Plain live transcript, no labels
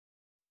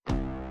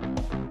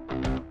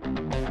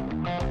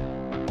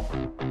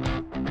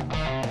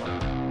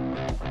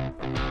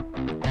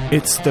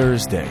It's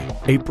Thursday,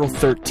 April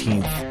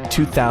 13th,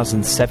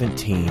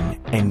 2017,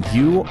 and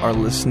you are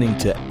listening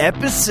to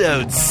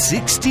episode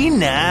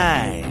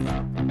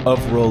 69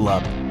 of Roll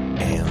Up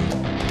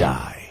and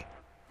Die.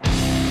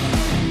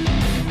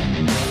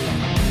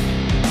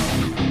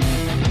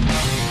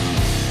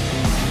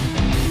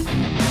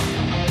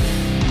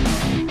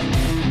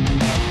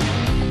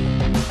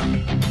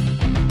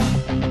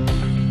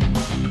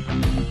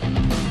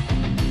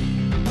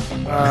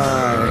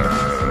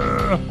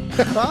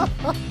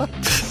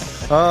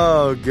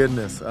 Oh,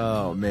 goodness.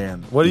 Oh,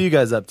 man. What are you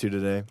guys up to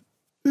today?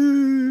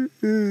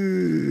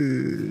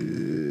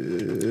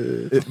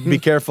 Be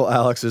careful,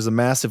 Alex. There's a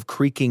massive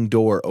creaking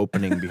door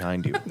opening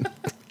behind you.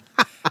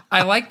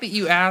 I like that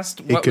you asked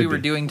what we were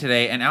doing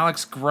today, and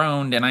Alex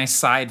groaned, and I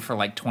sighed for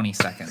like 20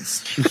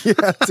 seconds. Yeah,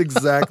 that's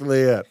exactly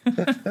it.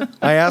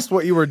 I asked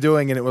what you were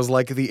doing, and it was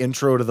like the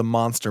intro to the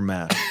Monster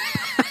Mash.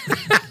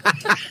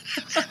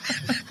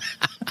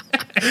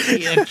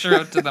 The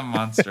intro to the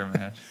Monster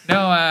Mash.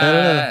 No,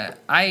 I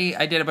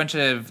did a bunch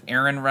of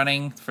errand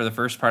running for the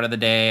first part of the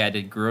day. I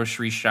did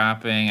grocery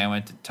shopping. I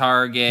went to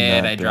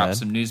Target. I dropped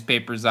some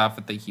newspapers off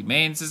at the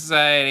Humane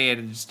Society. I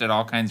just did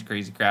all kinds of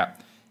crazy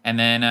crap. And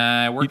then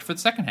I worked for the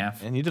second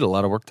half. And you did a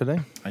lot of work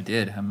today. I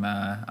did. I'm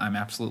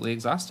absolutely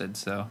exhausted,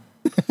 so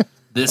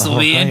this will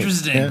be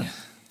interesting.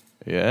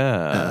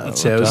 Yeah. We're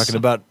talking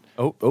about...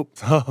 Oh,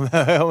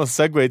 I almost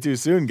segued too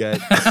soon, guys.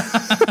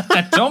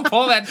 Don't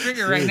pull that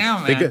trigger right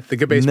now, man.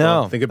 Think of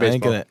baseball. No, think of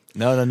baseball.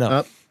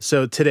 No.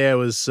 So today I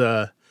was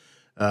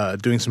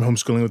doing some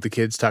homeschooling with the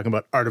kids, talking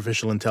about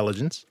artificial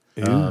intelligence,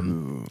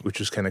 which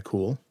was kind of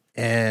cool.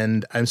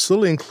 And I'm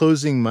slowly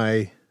enclosing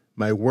my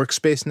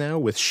workspace now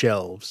with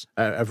shelves.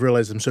 I've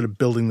realized I'm sort of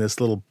building this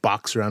little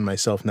box around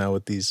myself now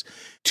with these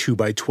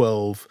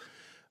 2x12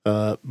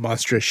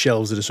 monstrous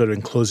shelves that are sort of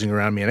enclosing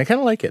around me, and I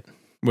kind of like it.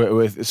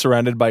 With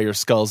surrounded by your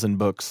skulls and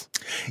books.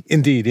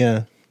 Indeed,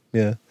 yeah.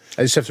 I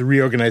just have to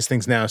reorganize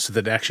things now so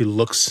that it actually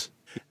looks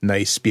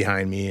nice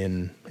behind me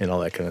and all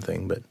that kind of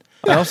thing. But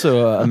I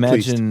also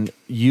imagine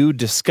you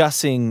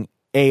discussing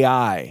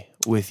AI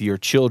with your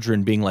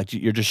children, being like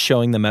you're just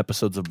showing them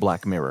episodes of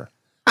Black Mirror.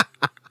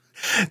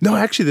 No,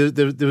 actually,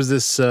 there was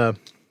this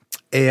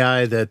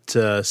AI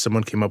that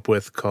someone came up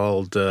with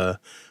called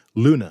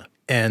Luna,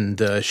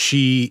 and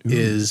she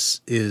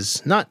is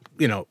not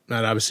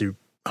obviously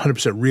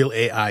 100% real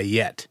AI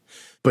yet,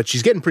 but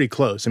she's getting pretty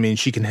close. I mean,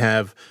 she can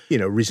have,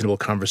 reasonable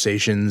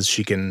conversations.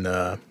 She can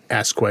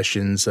ask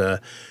questions.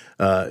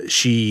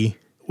 She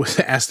was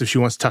asked if she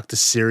wants to talk to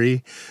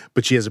Siri,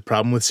 but she has a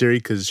problem with Siri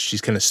because she's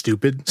kind of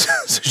stupid.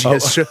 So she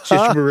has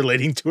trouble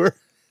relating to her.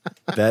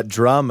 That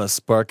drama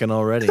sparking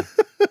already.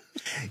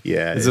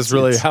 Yeah. Is this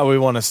really how we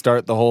want to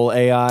start the whole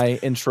AI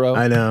intro?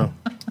 I know.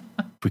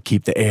 If we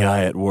keep the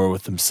AI at war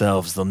with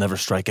themselves, they'll never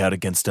strike out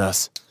against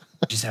us.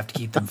 Just have to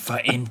keep them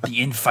the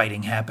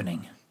infighting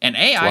happening. An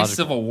AI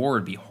civil war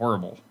would be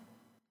horrible. Can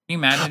you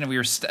imagine if we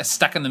were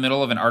stuck in the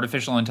middle of an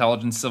artificial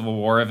intelligence civil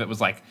war? If it was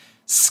like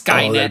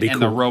Skynet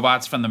and the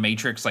robots from the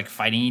Matrix like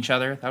fighting each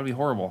other, that would be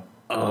horrible.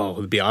 Oh, it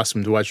would be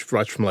awesome to watch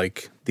from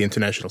like the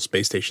International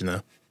Space Station,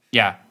 though.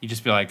 Yeah, you'd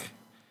just be like,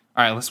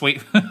 all right, let's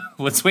wait.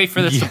 Let's wait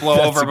for this to blow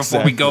over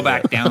before we go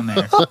back down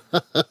there.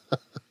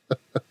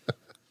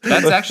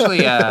 That's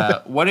actually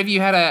what if you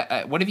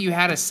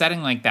had a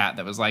setting like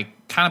that was like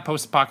kind of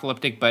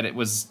post-apocalyptic, but it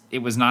was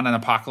not an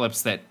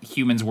apocalypse that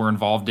humans were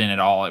involved in at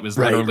all. It was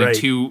literally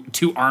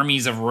two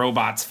armies of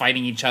robots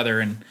fighting each other,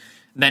 and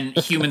then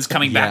humans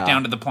coming back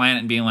down to the planet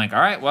and being like, all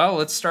right, well,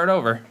 let's start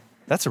over.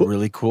 That's a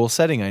really cool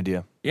setting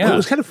idea. Yeah, well,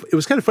 it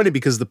was kind of funny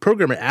because the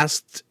programmer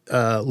asked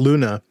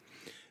Luna,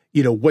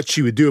 what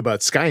she would do about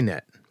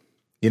Skynet.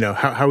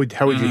 How would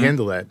you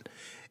handle that?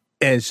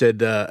 And said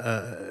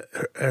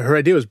her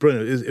idea was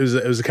brilliant. It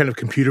was a kind of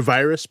computer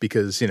virus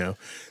because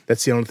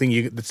that's the only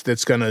thing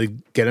that's gonna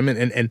get them.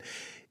 And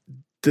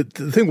the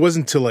thing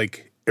wasn't to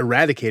like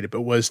eradicate it,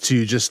 but was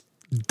to just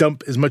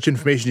dump as much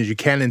information as you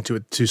can into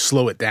it to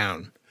slow it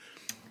down.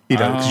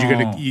 Because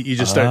you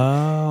just start.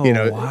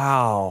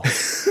 Wow.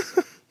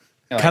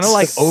 Kind of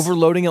like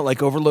overloading it,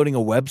 like overloading a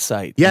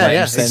website.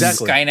 Yeah,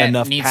 exactly.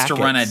 Skynet needs to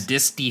run a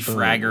disk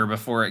defragger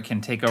before it can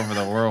take over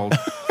the world.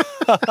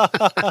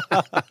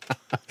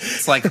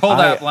 It's like, hold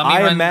up,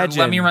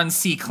 let me run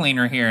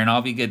CCleaner here, and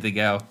I'll be good to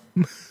go.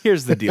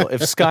 Here's the deal: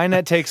 if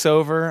Skynet takes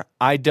over,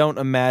 I don't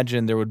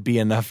imagine there would be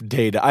enough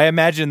data. I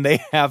imagine they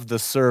have the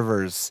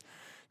servers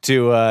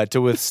to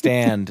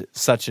withstand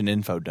such an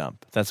info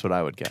dump. That's what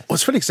I would guess. Well,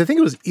 it's funny because I think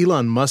it was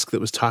Elon Musk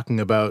that was talking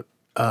about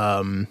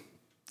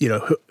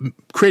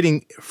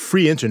creating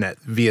free internet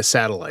via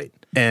satellite,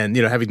 and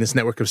having this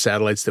network of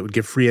satellites that would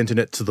give free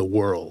internet to the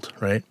world,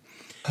 right?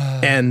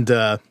 And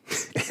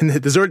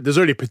there's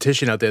already a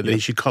petition out there that he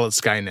should call it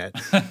Skynet.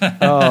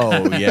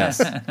 Oh, yes.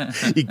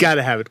 You got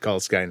to have it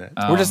called Skynet.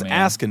 We're just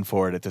asking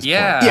for it at this point.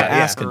 Yeah,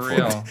 asking for for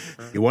real.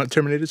 it. You want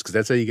Terminators? Because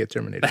that's how you get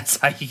Terminators. That's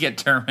how you get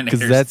Terminators.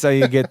 Because that's how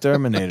you get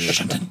Terminators.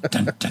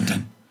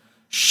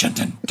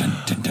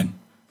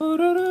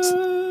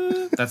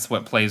 That's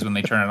what plays when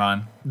they turn it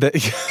on.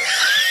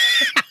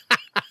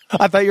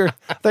 I thought you were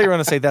going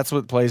to say that's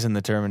what plays in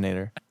the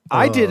Terminator.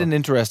 I did an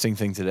interesting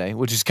thing today,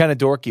 which is kind of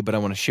dorky, but I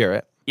want to share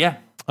it. Yeah.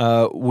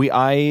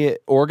 I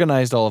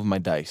organized all of my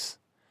dice.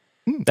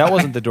 That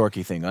wasn't the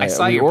dorky thing. I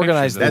saw we your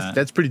organized pictures of that.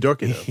 That's pretty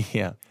dorky, though.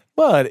 Yeah.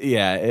 Well,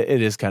 yeah,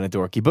 it is kind of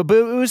dorky, but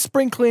it was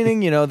spring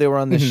cleaning. You know, they were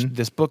on this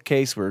this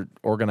bookcase. We're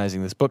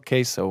organizing this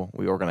bookcase, so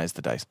we organized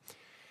the dice,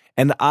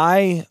 and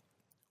I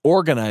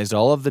organized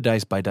all of the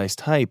dice by dice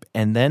type,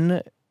 and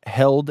then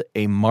held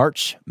a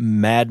March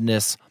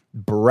Madness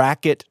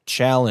bracket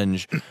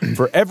challenge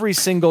for every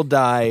single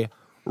die,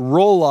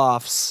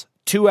 roll-offs,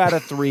 2 out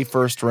of 3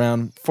 first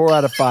round, 4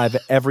 out of 5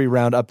 every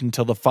round up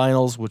until the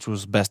finals, which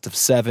was best of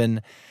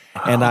 7,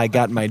 and I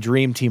got my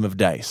dream team of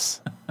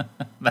dice.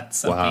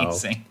 That's Wow.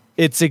 amazing.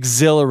 It's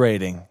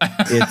exhilarating.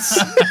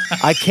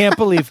 I can't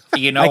believe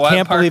You know I what,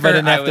 can't believe I Parker?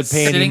 didn't have to was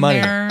pay any sitting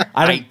money. there,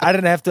 I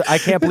didn't have to. I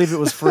can't believe it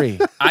was free.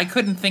 I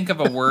couldn't think of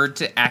a word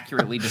to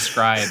accurately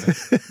describe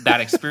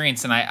that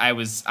experience, and I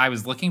was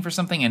looking for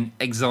something, and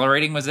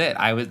exhilarating was it.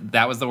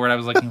 That was the word I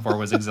was looking for.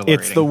 Was exhilarating.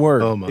 It's the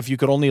word. Oh my. If you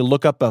could only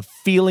look up a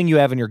feeling you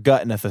have in your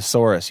gut in a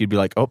thesaurus, you'd be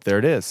like, "Oh, there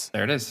it is.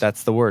 There it is.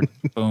 That's the word."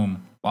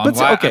 Boom. Well, But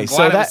I'm okay, glad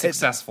so it was that-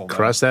 successful. though.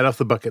 Cross that off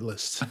the bucket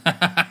list.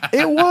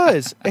 It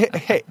was.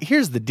 Hey,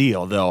 here's the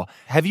deal, though.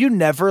 Have you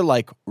never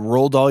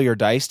rolled all your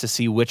dice to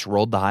see which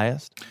rolled the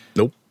highest?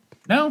 Nope.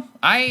 No,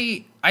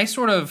 I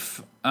sort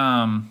of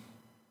I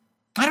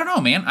don't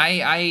know, man.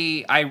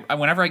 I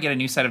whenever I get a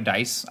new set of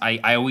dice,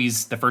 I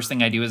always the first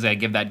thing I do is I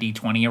give that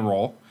D20 a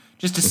roll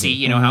just to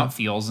see, how it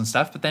feels and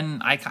stuff. But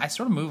then I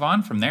sort of move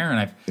on from there,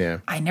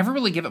 and I never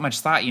really give it much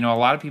thought. A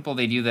lot of people,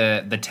 they do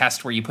the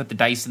test where you put the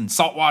dice in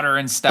salt water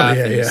and stuff,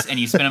 and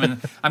you spin them.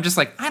 And I'm just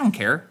like, I don't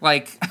care.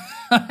 Like,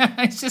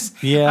 it's just,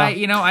 I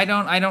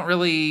don't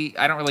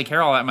really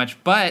care all that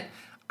much. But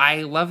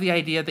I love the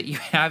idea that you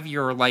have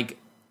your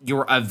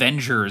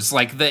Avengers,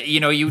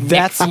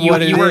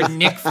 you were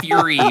Nick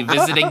Fury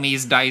visiting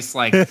these dice.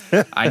 Like,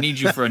 I need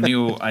you for a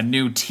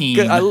new team.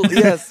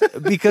 Yes,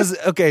 because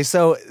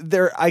so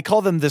I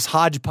call them this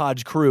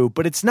hodgepodge crew,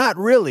 but it's not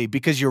really,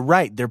 because you're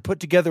right. They're put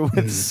together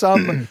with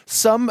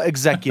some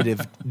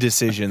executive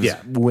decisions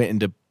went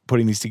into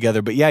putting these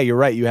together. But yeah, you're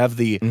right. You have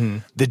the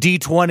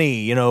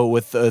D20,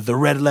 with the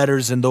red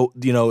letters, and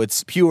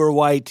it's pure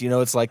white.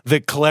 It's like the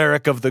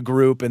cleric of the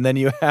group, and then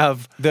you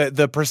have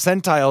the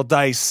percentile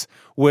dice,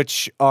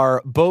 which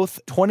are both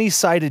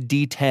 20-sided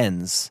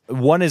D10s.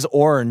 One is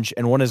orange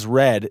and one is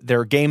red.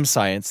 They're game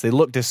science. They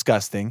look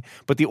disgusting,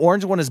 but the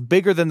orange one is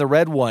bigger than the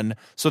red one,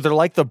 so they're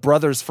like the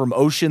brothers from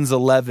Ocean's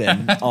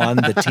 11 on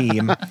the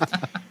team.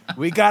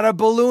 We got a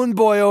balloon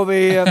boy over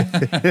here.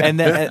 And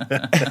then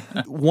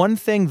one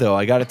thing, though,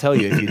 I got to tell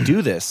you, if you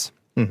do this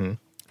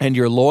and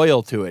you're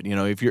loyal to it,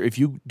 if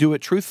you do it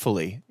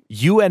truthfully,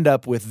 you end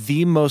up with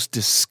the most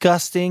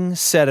disgusting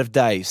set of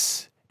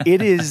dice.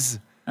 It is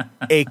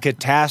a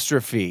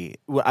catastrophe.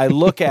 I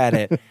look at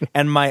it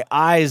and my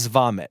eyes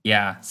vomit.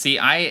 Yeah. See,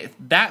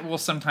 that will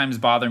sometimes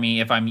bother me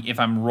if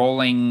I'm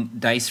rolling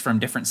dice from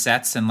different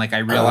sets, and I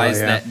realize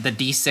that the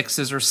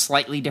D6s are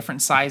slightly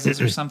different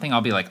sizes or something.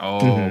 I'll be like,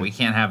 we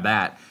can't have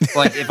that.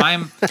 But if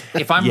I'm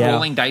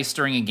rolling dice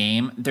during a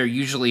game, they're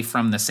usually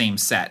from the same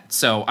set.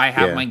 So I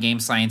have my game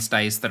science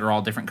dice that are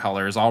all different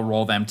colors. I'll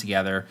roll them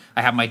together.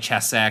 I have my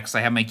Chessex.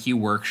 I have my Q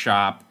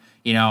Workshop.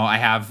 I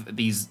have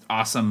these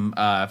awesome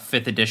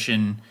 5th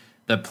edition,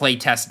 the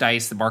playtest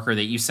dice, the marker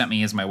that you sent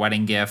me as my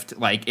wedding gift.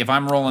 Like, if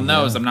I'm rolling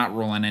those, I'm not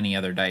rolling any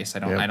other dice. I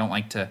don't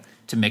like to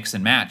mix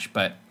and match.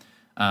 But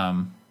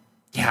I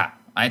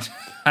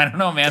don't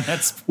know, man.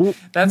 That's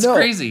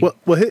crazy.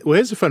 Well,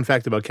 here's a fun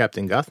fact about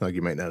Captain Gothnog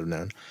you might not have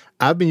known.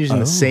 I've been using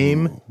the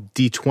same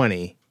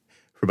D20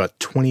 for about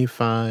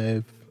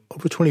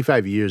over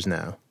 25 years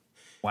now.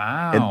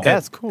 Wow, And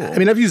that's cool. I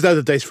mean, I've used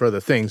other dice for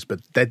other things, but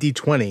that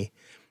D20,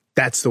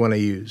 that's the one I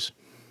use.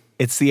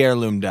 It's the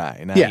heirloom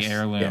die. Nice. Yes. the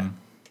heirloom.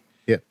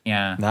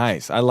 Yeah.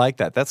 Nice. I like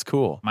that. That's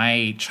cool.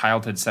 My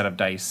childhood set of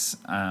dice,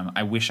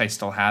 I wish I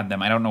still had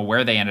them. I don't know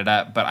where they ended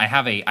up, but I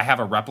have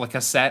a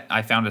replica set.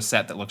 I found a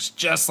set that looks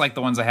just like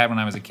the ones I had when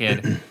I was a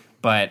kid.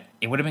 But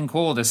it would have been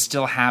cool to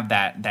still have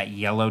that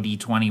yellow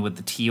D20 with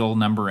the teal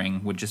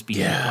numbering. Would just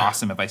be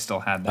awesome if I still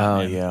had that. Oh,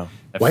 man. yeah.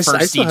 The Well, I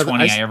first still have-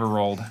 D20 I ever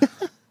rolled.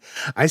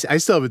 I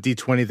still have a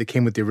D20 that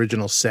came with the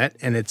original set,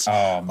 and it's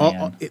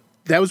man.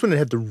 that was when it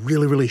had the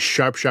really, really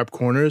sharp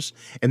corners,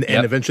 and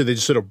eventually they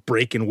just sort of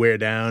break and wear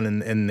down,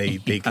 and they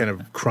kind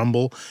of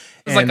crumble.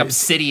 It's like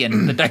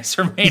obsidian. The dice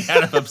are made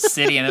out of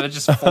obsidian. It would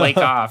just flake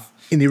off.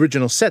 In the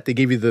original set, they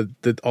gave you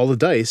all the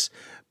dice,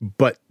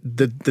 but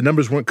the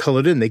numbers weren't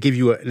colored in. They gave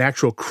you an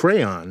actual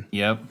crayon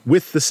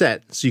with the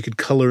set, so you could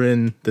color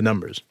in the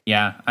numbers.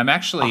 Yeah, I'm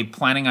actually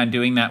planning on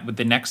doing that with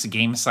the next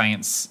game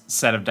science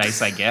set of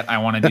dice I get. I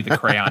want to do the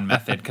crayon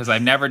method, because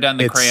I've never done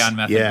the crayon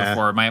method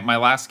before. My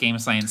last game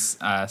science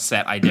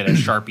set, I did a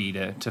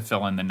Sharpie to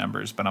fill in the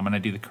numbers, but I'm going to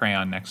do the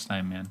crayon next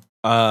time, man.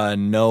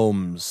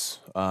 Gnomes.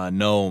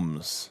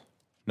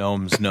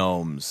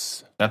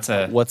 That's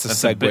a What's a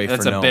segue for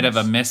That's a bit of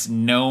a gnomes?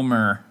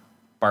 misnomer,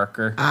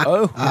 Barker.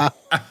 Oh.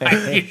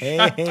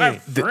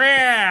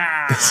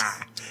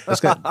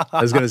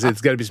 I was gonna say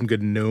it's got to be some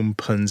good gnome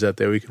puns out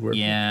there we could work.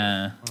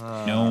 Yeah,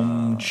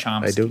 Noam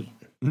Chomsky. I don't.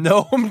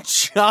 Noam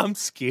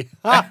Chomsky.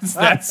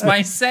 That's my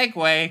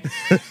segue.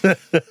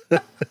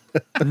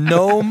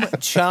 Noam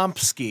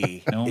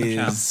Chomsky Noam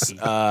is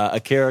Chomsky. a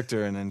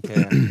character in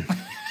NKN.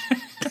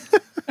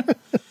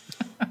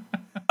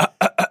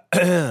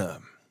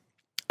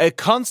 A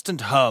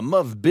constant hum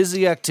of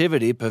busy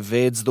activity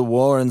pervades the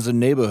warrens and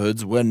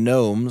neighborhoods where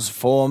gnomes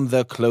form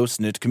their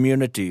close-knit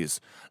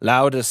communities.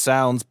 Louder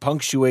sounds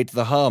punctuate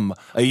the hum,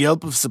 a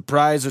yelp of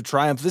surprise or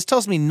triumph. This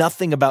tells me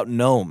nothing about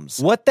gnomes.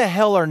 What the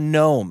hell are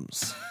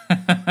gnomes?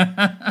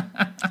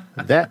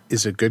 That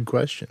is a good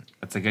question.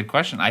 That's a good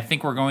question. I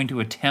think we're going to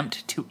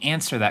attempt to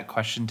answer that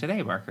question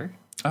today, Barker.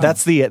 Oh.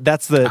 That's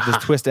the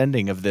twist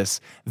ending of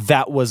this.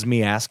 That was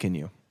me asking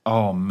you.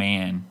 Oh,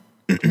 man.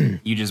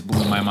 You just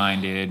blew my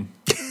mind, dude.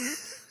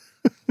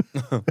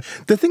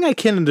 The thing I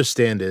can't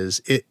understand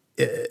is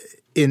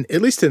in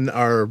at least in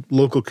our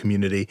local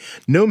community,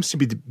 gnomes seem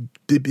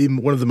to be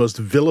one of the most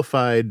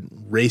vilified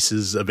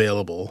races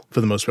available for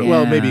the most part.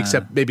 Yeah. Well, maybe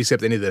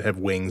except any that have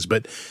wings,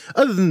 but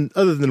other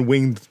than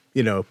winged,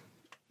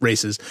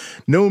 races,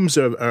 gnomes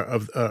are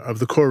of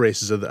the core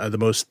races are the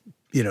most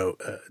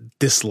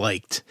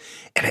disliked,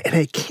 and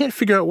I can't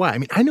figure out why. I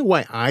mean, I know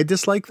why I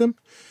dislike them,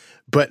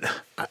 but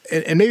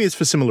and maybe it's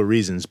for similar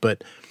reasons,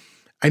 but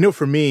I know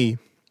for me,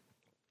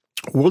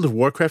 World of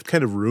Warcraft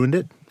kind of ruined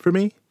it for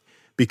me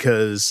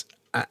because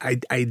I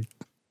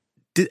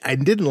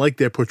didn't like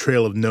their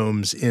portrayal of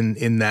gnomes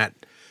in that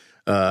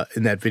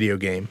video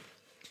game.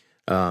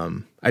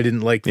 I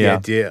didn't like the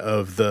idea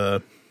of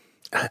the.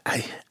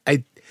 I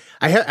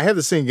have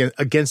this thing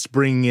against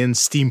bringing in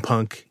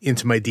steampunk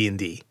into my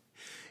D&D.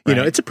 You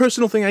know, it's a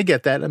personal thing. I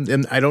get that,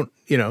 and I don't.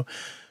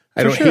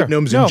 I don't hate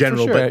gnomes in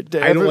general, but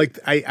I don't like.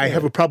 I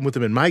have a problem with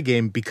them in my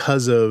game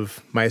because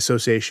of my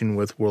association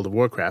with World of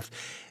Warcraft.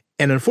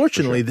 And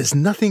unfortunately, there's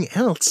nothing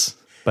else.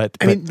 But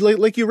I mean,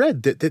 like you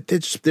read,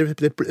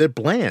 they're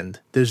bland.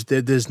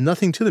 There's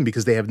nothing to them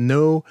because they have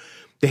no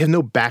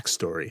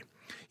backstory.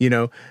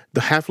 The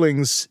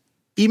halflings,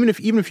 even if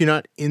you're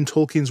not in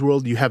Tolkien's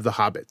world, you have the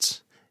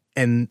hobbits,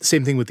 and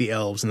same thing with the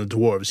elves and the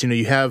dwarves.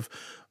 You have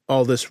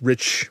all this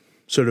rich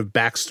sort of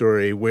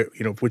backstory where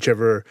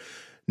whichever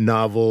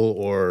novel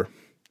or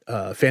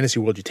fantasy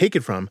world you take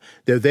it from,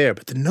 they're there.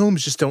 But the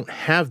gnomes just don't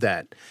have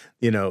that.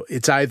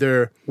 It's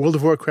either World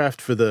of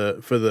Warcraft for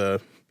the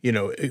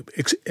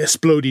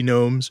explodey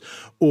gnomes,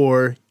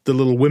 or the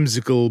little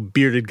whimsical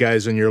bearded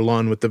guys on your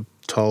lawn with the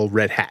tall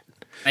red hat.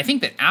 I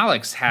think that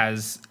Alex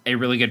has a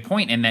really good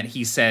point in that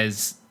he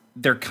says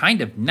they're kind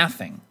of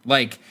nothing.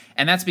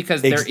 And that's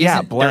because there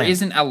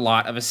isn't a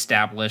lot of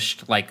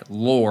established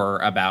lore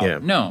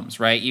about gnomes,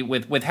 right?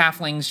 With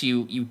halflings,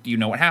 you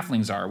know what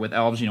halflings are. With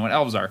elves, you know what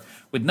elves are.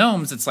 With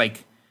gnomes, it's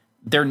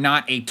they're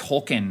not a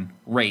Tolkien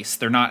race.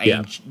 They're not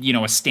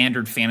a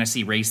standard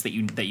fantasy race that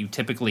you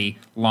typically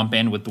lump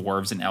in with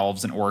dwarves and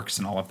elves and orcs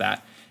and all of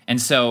that.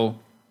 And so,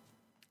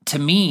 to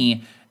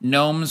me,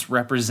 gnomes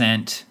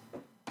represent.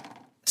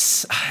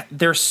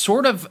 They're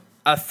sort of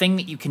a thing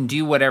that you can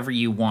do whatever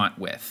you want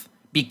with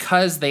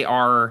because they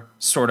are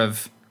sort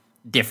of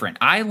different.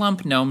 I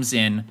lump gnomes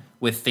in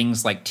with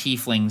things like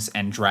tieflings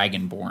and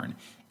dragonborn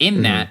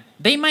in that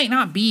they might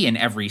not be in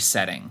every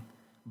setting,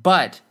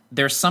 but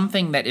there's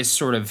something that is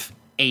sort of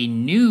a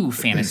new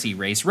fantasy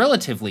race,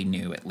 relatively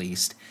new at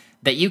least,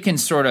 that you can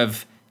sort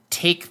of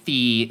take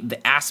the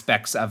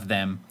aspects of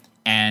them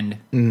and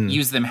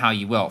use them how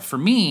you will. For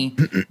me,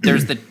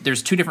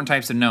 there's two different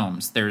types of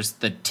gnomes. There's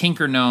the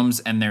tinker gnomes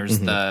and there's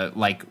the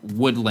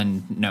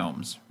woodland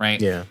gnomes, right?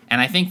 Yeah. And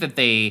I think that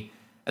they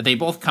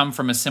both come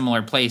from a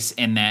similar place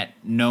in that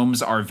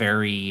gnomes are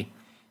very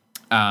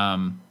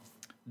they're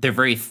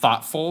very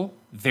thoughtful,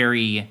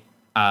 very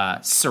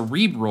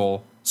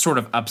cerebral, sort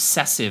of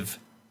obsessive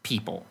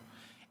people.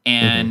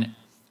 And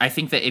I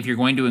think that if you're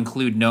going to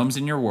include gnomes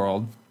in your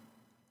world,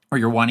 or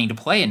you're wanting to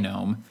play a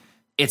gnome,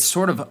 it's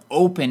sort of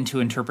open to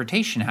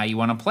interpretation how you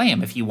want to play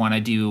him. If you want to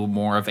do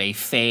more of a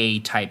fae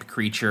type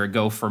creature,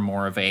 go for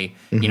more of a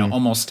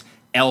almost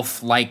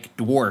elf-like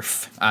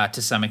dwarf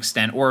to some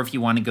extent, or if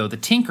you want to go the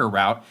tinker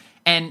route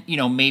and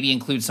maybe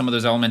include some of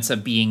those elements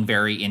of being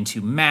very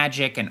into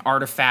magic and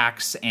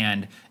artifacts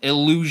and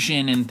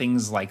illusion and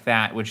things like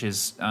that, which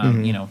is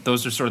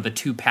those are sort of the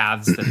two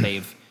paths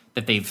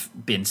that they've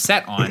been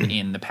set on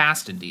in the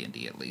past in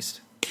D&D at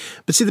least.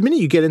 But see, the minute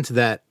you get into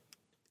that,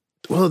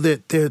 well, they're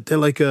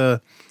like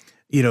a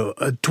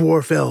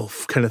dwarf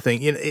elf kind of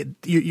thing.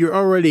 You're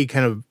already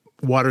kind of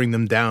watering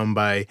them down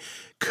by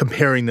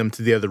comparing them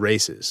to the other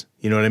races.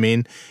 You know what I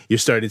mean? You're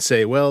starting to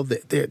say, well,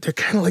 they're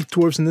kind of like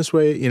dwarves in this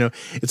way.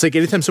 It's like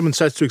anytime someone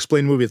starts to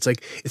explain a movie, it's kind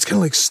of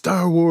like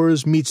Star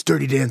Wars meets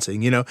Dirty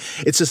Dancing.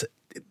 It's just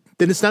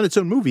then it's not its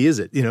own movie, is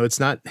it? It's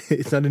not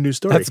a new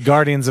story. That's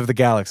Guardians of the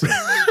Galaxy.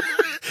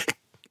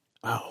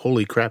 Wow,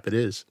 holy crap, it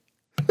is.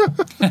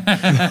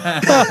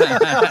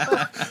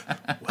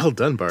 Well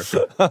done,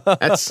 Barker.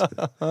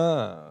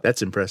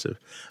 That's impressive.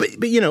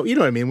 But you know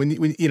what I mean when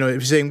if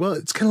you're saying, well,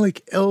 it's kind of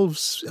like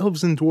elves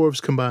and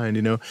dwarves combined,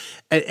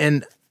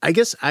 and I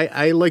guess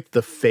I like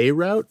the Fey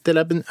route that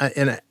I've been,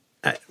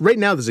 right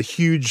now there's a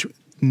huge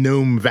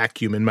gnome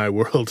vacuum in my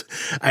world.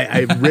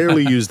 I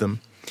rarely use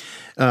them.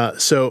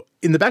 So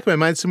in the back of my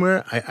mind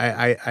somewhere,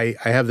 I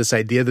have this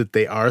idea that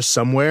they are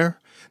somewhere,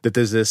 that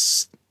there's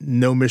this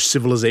gnomish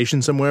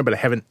civilization somewhere, but I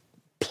haven't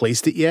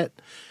placed it yet.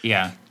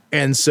 Yeah.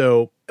 And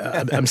so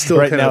I'm still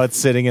right now it's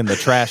sitting in the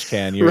trash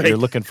can. You're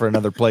looking for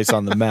another place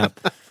on the map.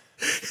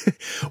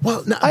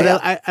 Well, no,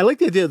 I like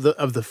the idea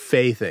of the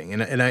Fey thing,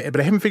 but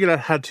I haven't figured out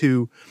how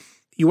to.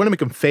 You want to make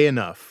them Fey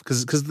enough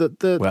because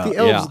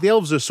the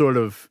elves are sort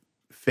of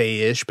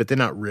Fey-ish, but they're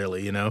not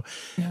really, you know.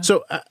 Yeah.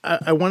 So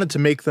I wanted to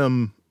make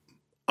them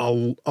a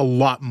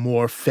lot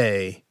more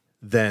Fey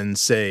than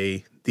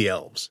say the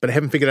elves, but I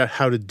haven't figured out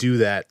how to do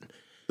that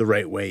the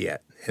right way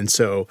yet. And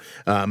so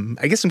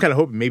I guess I'm kind of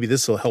hoping maybe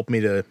this will help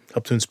to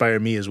inspire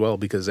me as well,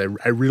 because I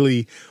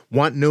really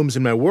want gnomes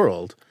in my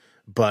world,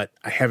 but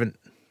I haven't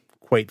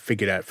quite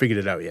figured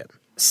it out yet.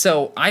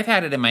 So I've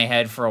had it in my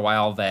head for a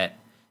while that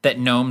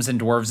gnomes and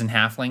dwarves and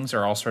halflings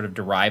are all sort of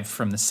derived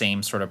from the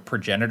same sort of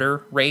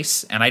progenitor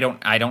race, and I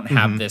don't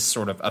have this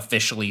sort of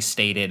officially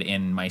stated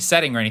in my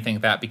setting or anything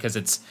like that, because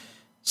it's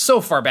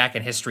so far back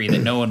in history that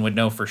no one would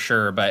know for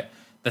sure. But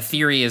the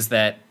theory is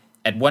that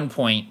at one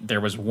point there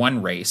was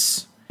one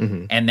race,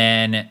 and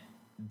then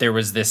there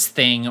was this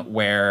thing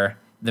where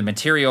the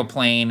material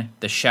plane,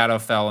 the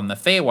Shadowfell, and the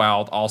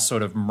Feywild all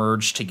sort of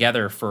merged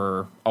together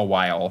for a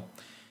while.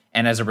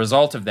 And as a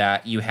result of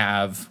that, you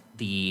have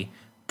the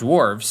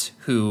dwarves,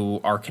 who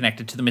are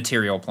connected to the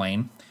material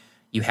plane.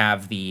 You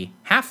have the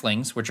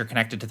halflings, which are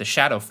connected to the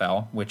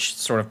Shadowfell, which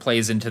sort of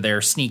plays into their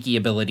sneaky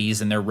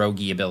abilities and their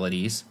roguey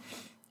abilities.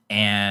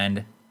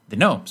 And the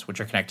gnomes,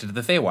 which are connected to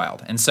the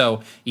Feywild. And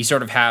so you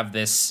sort of have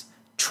this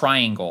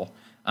triangle,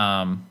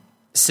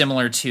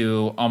 similar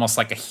to almost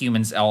like a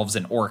humans, elves,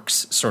 and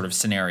orcs sort of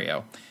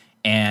scenario,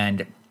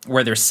 and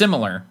where they're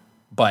similar,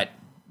 but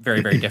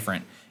very, very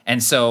different.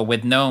 And so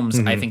with gnomes,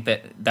 I think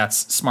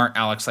that's smart,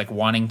 Alex, like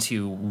wanting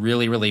to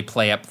really, really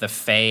play up the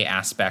Fey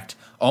aspect,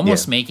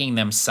 almost making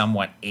them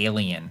somewhat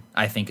alien,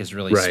 I think is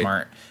really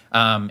smart.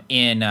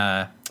 In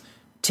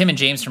Tim and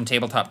James from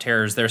Tabletop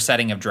Terrors, their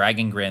setting of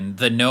Dragongrin,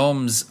 the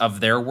gnomes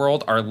of their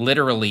world are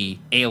literally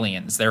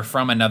aliens. They're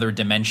from another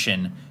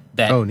dimension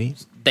that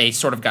they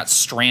sort of got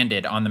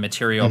stranded on the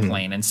material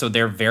plane. And so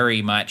they're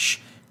very much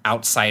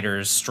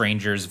outsiders,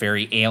 strangers,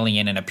 very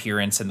alien in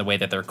appearance and the way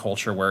that their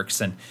culture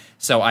works. And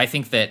so I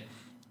think that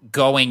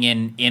going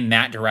in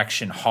that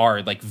direction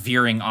hard, like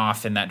veering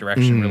off in that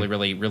direction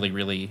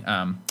really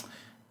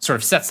sort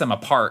of sets them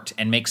apart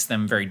and makes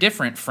them very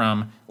different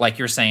from, like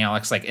you're saying,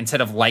 Alex, like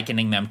instead of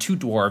likening them to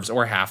dwarves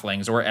or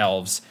halflings or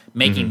elves,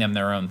 making them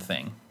their own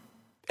thing.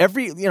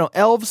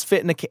 Elves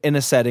fit in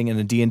a setting, in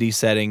a D&D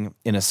setting,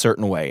 in a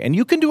certain way. And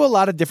you can do a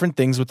lot of different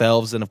things with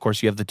elves. And of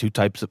course, you have the two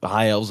types of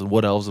high elves and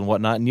wood elves and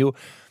whatnot. And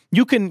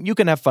you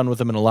can have fun with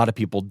them, and a lot of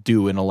people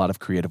do in a lot of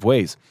creative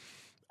ways.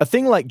 A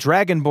thing like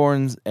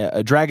Dragonborn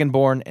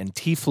and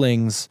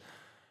Tieflings,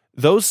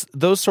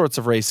 those sorts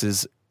of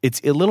races,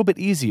 it's a little bit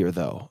easier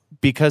though,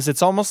 because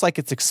it's almost like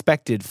it's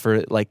expected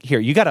for, like, here,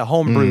 you got to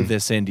homebrew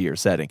this into your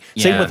setting.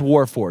 Yeah. Same with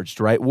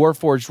Warforged, right?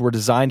 Warforged were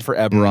designed for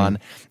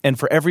Eberron, and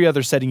for every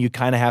other setting, you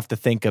kind of have to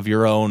think of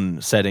your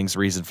own setting's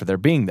reason for their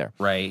being there.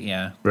 Right,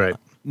 yeah. Right.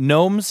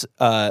 Gnomes,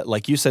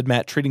 like you said,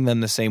 Matt, treating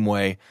them the same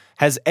way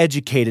has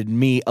educated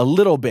me a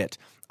little bit.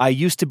 I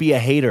used to be a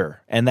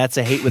hater, and that's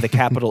a hate with a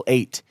capital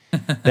 8.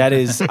 That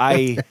is,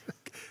 I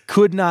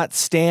could not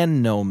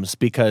stand gnomes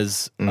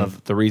because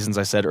of the reasons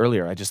I said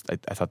earlier. I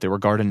thought they were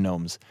garden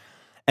gnomes.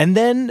 And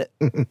then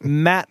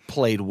Matt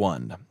played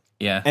one.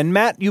 Yeah. And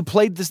Matt, you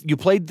played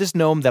this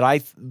gnome that I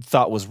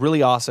thought was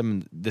really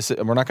awesome.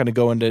 We're not going to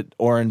go into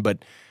Orin,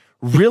 but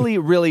really,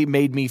 really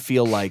made me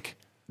feel like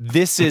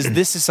this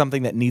is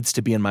something that needs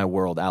to be in my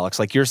world, Alex.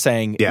 Like you're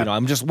saying,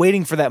 I'm just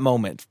waiting for that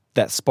moment,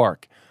 that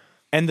spark.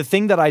 And the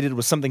thing that I did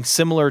was something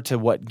similar to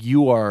what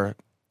you are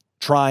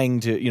trying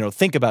to,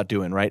 think about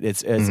doing, right?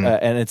 It's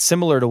and it's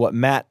similar to what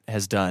Matt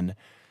has done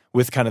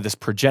with kind of this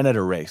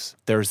progenitor race.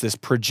 There's this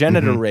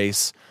progenitor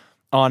race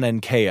on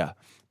Enkea,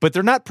 but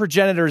they're not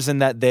progenitors in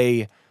that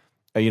they,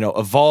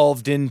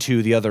 evolved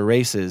into the other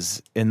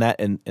races in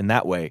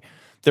that way.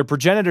 They're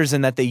progenitors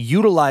in that they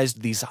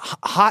utilized these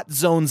hot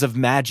zones of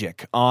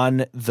magic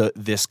on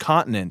this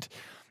continent,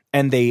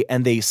 and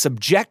they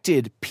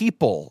subjected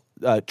people,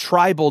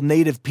 tribal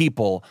native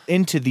people,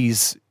 into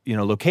these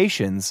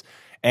locations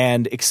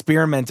and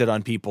experimented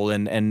on people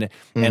and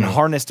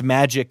harnessed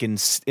magic in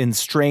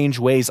strange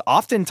ways,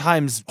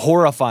 oftentimes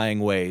horrifying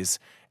ways,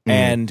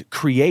 and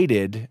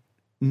created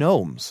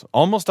gnomes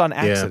almost on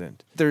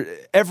accident.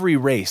 Every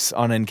race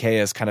on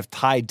Enkea is kind of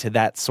tied to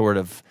that sort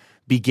of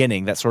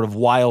beginning, that sort of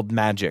wild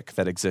magic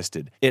that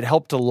existed. It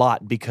helped a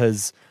lot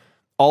because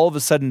all of a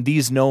sudden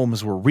these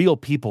gnomes were real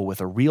people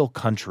with a real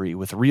country,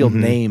 with real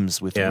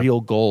names, with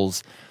real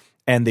goals,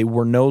 and they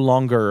were no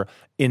longer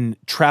in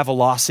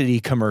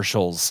Travelocity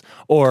commercials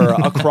or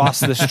across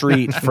the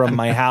street from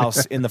my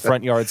house in the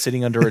front yard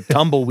sitting under a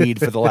tumbleweed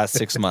for the last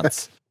 6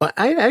 months.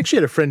 I actually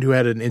had a friend who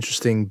had an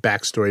interesting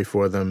backstory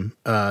for them.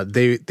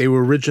 They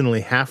were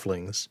originally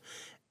halflings,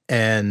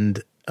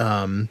 and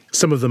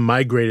some of them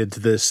migrated to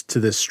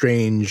this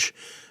strange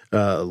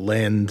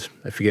land.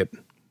 I forget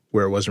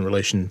where it was in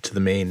relation to the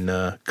main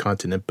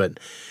continent, but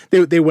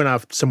they went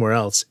off somewhere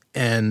else,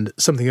 and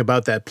something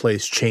about that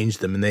place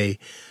changed them, and they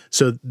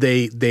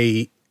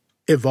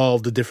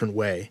evolved a different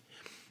way,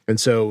 and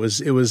so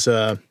it was.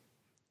 I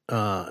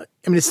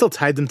mean, it still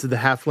tied them to the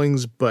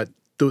halflings, but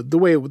the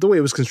way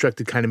it was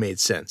constructed kind of made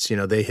sense. You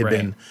know, they had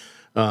been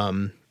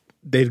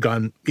they'd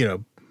gone, you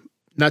know,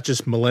 not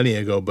just millennia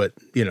ago, but,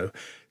 you know,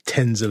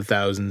 tens of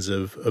thousands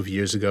of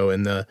years ago.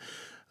 And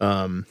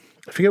I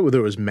forget whether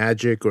it was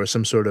magic or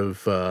some sort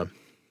of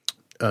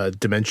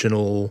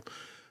dimensional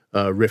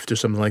rift or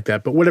something like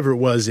that. But whatever it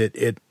was,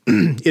 it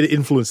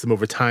influenced them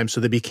over time.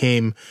 So they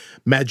became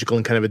magical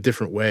in kind of a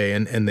different way.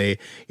 And they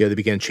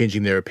began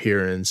changing their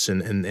appearance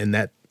and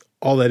that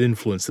all that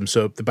influenced them.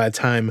 So by the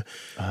time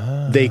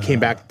they came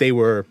back, they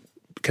were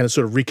kind of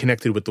sort of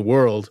reconnected with the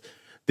world.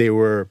 They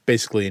were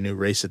basically a new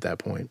race at that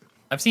point.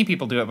 I've seen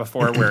people do it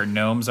before where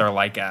gnomes are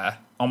like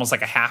almost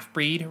like a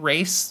half-breed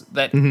race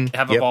that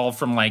have evolved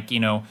from, like, you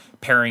know,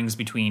 pairings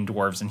between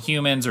dwarves and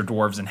humans or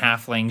dwarves and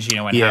halflings, you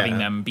know, and having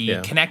them be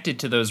connected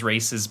to those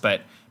races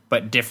but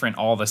different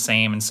all the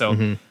same. And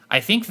so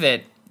I think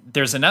that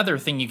there's another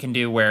thing you can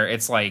do where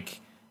it's like,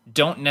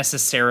 don't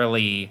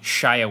necessarily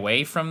shy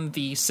away from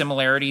the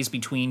similarities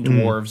between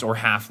dwarves or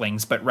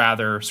halflings, but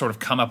rather sort of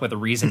come up with a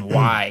reason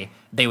why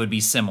they would be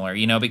similar,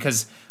 you know,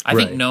 because I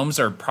think gnomes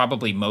are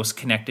probably most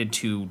connected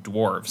to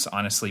dwarves,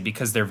 honestly,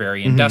 because they're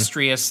very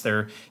industrious.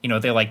 They're, you know,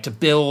 they like to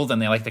build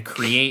and they like to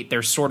create.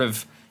 They're sort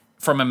of,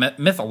 from a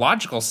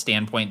mythological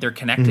standpoint, they're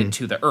connected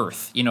to the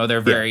earth. You know,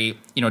 they're very,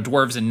 you know,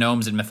 dwarves and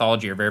gnomes in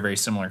mythology are very, very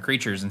similar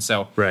creatures. And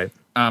so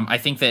I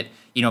think that,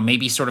 you know,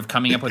 maybe sort of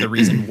coming up with a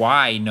reason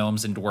why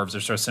gnomes and dwarves are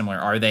so similar.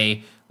 Are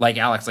they, like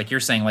Alex, like you're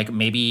saying, like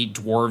maybe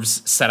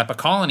dwarves set up a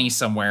colony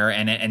somewhere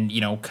and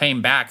you know,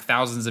 came back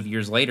thousands of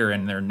years later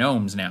and they're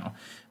gnomes now.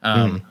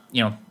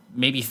 You know,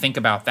 maybe think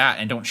about that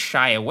and don't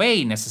shy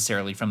away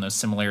necessarily from those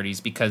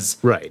similarities because,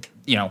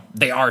 you know,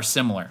 they are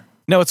similar.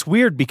 No, it's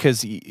weird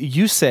because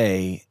you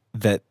say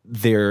that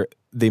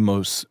they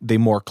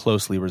more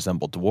closely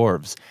resemble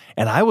dwarves,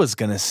 and I was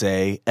going to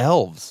say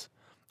elves.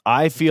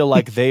 I feel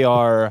like they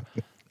are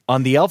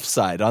on the elf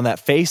side, on that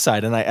fae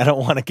side, and I don't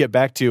want to get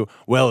back to,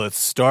 well, it's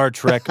Star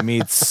Trek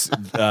meets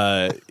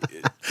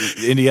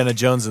Indiana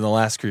Jones and the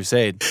Last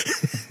Crusade,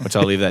 which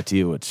I'll leave that to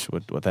you,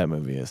 what that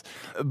movie is.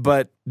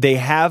 But they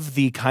have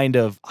the kind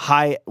of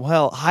high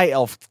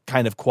elf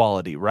kind of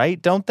quality, right?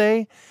 Don't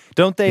they?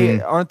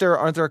 Aren't there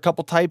a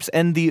couple types?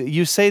 And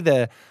you say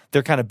they're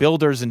kind of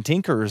builders and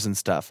tinkerers and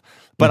stuff,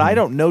 but I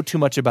don't know too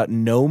much about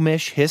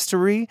gnomish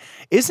history.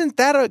 Isn't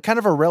that a kind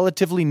of a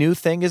relatively new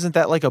thing? Isn't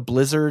that like a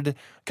Blizzard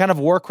kind of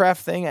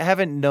Warcraft thing?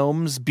 Haven't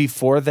gnomes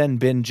before then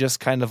been just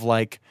kind of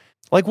like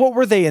what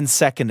were they in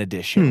second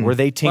edition? Were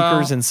they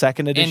tinkers in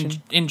second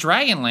edition? In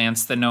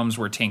Dragonlance, the gnomes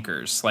were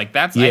tinkers. Like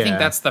that's, I think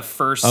that's the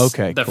first.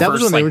 Okay, that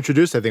was when they were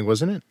introduced, I think,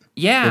 wasn't it?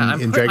 Yeah,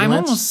 in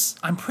Dragonlance?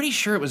 I'm pretty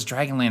sure it was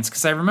Dragonlance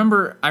because I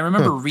remember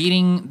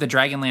reading the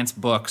Dragonlance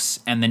books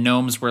and the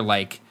gnomes were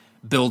like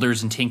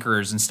builders and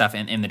tinkerers and stuff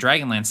in the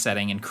Dragonlance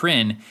setting in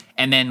Krynn,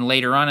 and then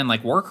later on in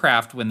like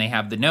Warcraft when they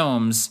have the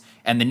gnomes,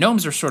 and the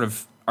gnomes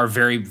are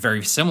very,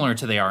 very similar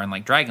to they are in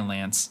like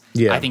Dragonlance.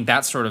 Yeah. I think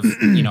that's sort of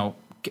you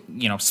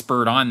know,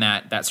 spurred on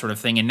that sort of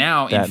thing. And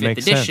now in 5th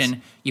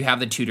edition, you have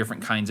the two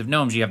different kinds of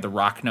gnomes. You have the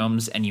rock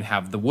gnomes and you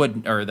have the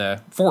wood or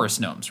the forest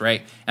gnomes,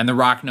 right? And the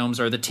rock gnomes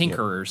are the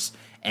tinkerers,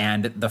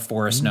 and the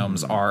forest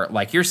gnomes are,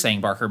 like you're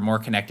saying, Barker, more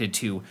connected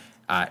to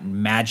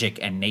magic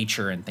and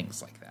nature and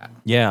things like that.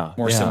 Yeah,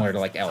 more similar to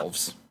like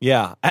elves.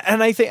 Yeah,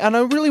 and I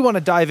really want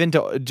to dive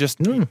into just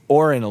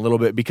Orin a little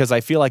bit because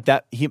I feel like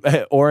that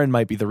Orin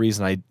might be the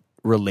reason I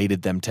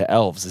related them to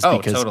elves.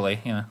 Because totally,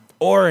 yeah.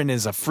 Orin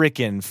is a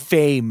freaking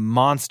fae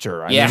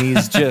monster. I mean,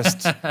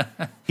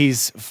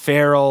 he's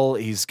feral.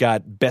 He's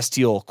got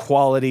bestial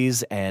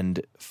qualities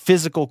and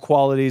physical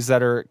qualities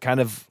that are kind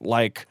of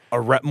like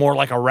more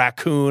like a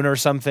raccoon or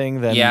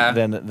something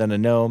than a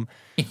gnome.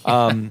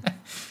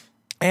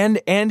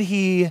 And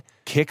he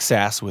kicks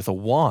ass with a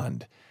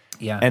wand.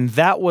 Yeah. And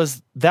that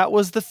was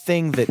the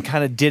thing that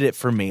kind of did it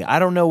for me. I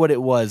don't know what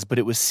it was, but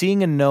it was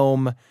seeing a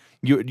gnome.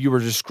 You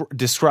were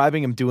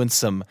describing him doing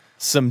some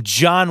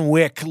John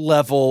Wick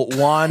level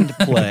wand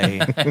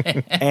play,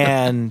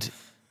 and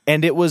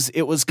it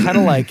was kind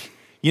of like,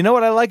 you know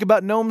what I like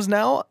about gnomes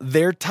now?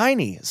 They're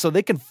tiny, so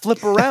they can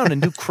flip around and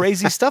do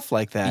crazy stuff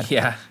like that.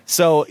 Yeah.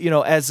 So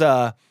as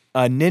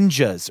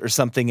ninjas or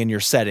something in your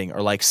setting,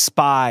 or like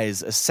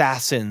spies,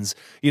 assassins,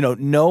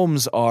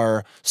 gnomes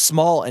are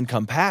small and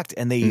compact,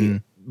 and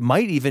they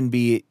might even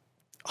be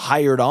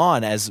hired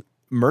on as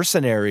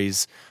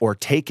mercenaries or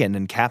taken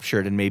and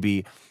captured and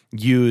maybe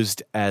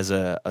used as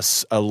a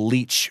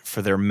leech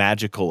for their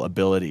magical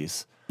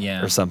abilities,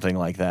 or something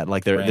like that.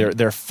 Like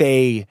they're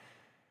fae.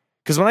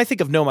 Because when I think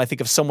of gnome, I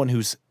think of someone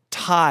who's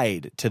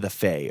tied to the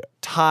fae,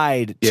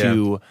 tied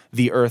to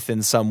the earth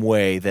in some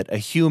way that a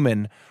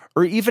human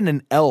or even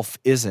an elf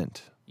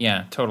isn't.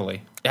 Yeah,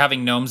 totally.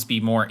 Having gnomes be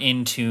more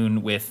in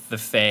tune with the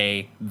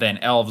Fae than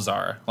elves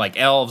are. Like,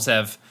 elves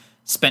have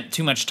spent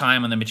too much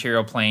time on the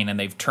material plane and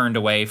they've turned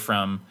away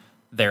from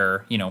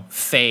their,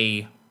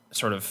 Fae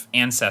sort of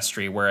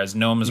ancestry, whereas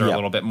gnomes are a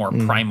little bit more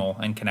primal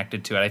and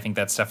connected to it. I think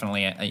that's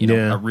definitely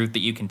a route that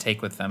you can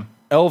take with them.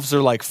 Elves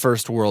are like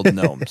first world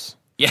gnomes.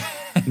 Yeah.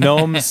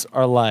 Gnomes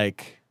are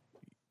like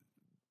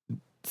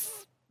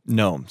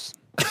gnomes.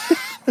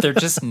 They're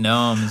just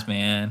gnomes,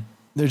 man.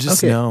 They're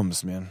just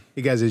gnomes, man.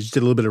 Hey guys, I just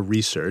did a little bit of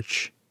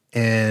research,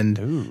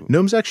 and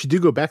gnomes actually do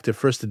go back to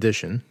first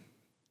edition.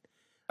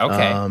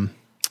 Okay.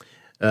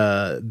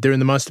 They're in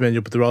the Monster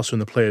Manual, but they're also in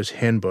the Player's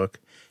Handbook.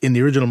 In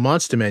the original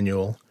Monster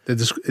Manual,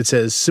 it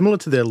says, similar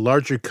to their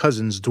larger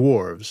cousins,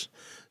 dwarves.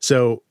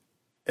 So,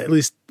 at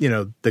least,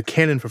 the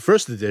canon for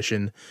first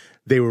edition,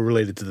 they were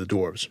related to the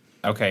dwarves.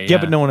 Okay. Yeah,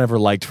 but no one ever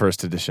liked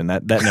first edition.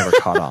 That never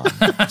caught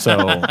on.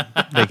 So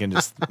they can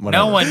just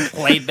whatever. No one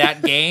played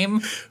that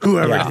game.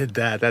 Whoever did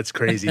that, that's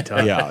crazy,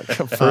 Tom. Yeah,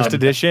 first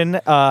edition.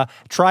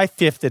 Try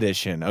fifth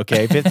edition.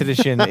 Okay, fifth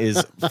edition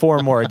is 4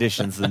 more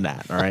editions than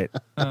that. All right.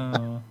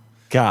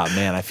 God,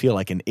 man, I feel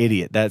like an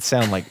idiot. That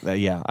sound like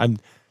yeah. I'm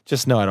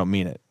just no, I don't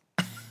mean it.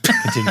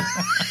 Continue.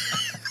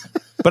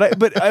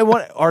 But I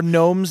want, are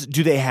gnomes?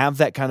 Do they have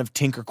that kind of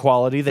tinker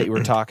quality that you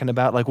were talking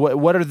about? Like,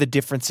 what are the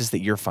differences that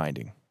you're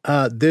finding?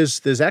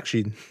 There's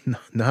actually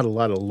not a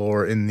lot of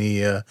lore in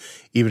the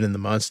even in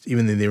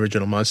the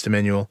original Monster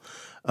Manual,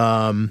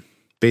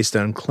 based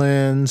on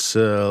clans.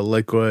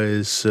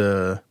 Likewise,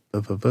 nope,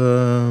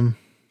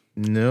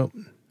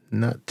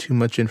 not too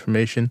much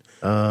information.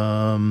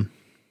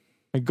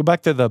 Go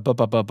back to the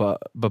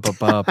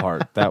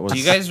part. That was. Do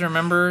you guys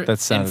remember that in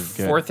sounded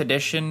good. 4th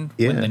edition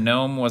when the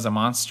gnome was a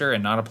monster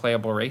and not a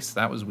playable race?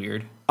 That was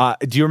weird.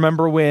 Do you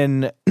remember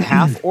when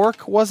half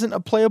orc wasn't a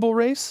playable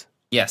race?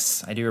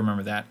 Yes, I do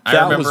remember that.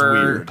 That was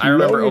weird. I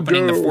remember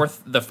opening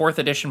the fourth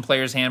edition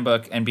Player's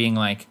Handbook and being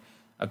like,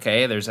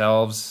 okay, there's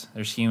elves,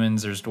 there's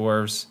humans, there's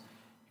dwarves,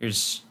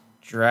 there's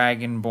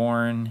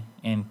dragonborn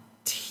and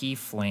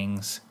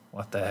tieflings.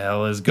 What the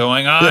hell is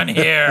going on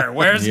here?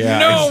 Where's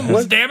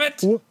gnomes, damn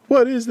it?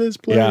 What is this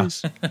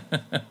place? Yeah.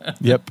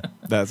 Yep,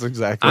 that's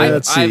exactly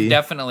I've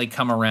definitely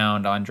come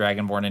around on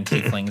dragonborn and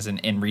tieflings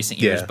in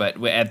recent years,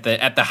 but at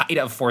the height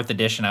of 4th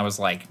edition, I was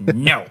like,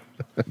 no.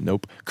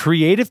 Nope.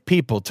 Creative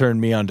people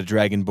turned me on to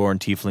dragonborn,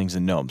 tieflings,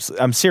 and gnomes.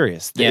 I'm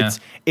serious. Yeah.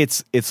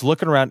 It's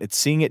looking around, it's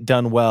seeing it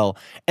done well,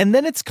 and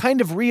then it's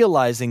kind of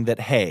realizing that,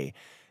 hey,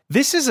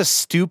 this is a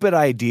stupid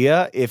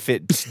idea if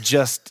it's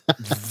just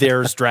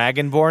there's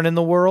dragonborn in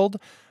the world,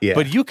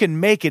 but you can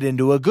make it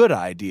into a good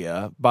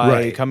idea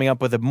by coming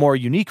up with a more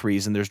unique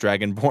reason there's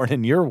dragonborn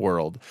in your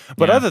world.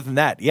 But other than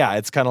that,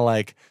 it's kind of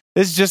like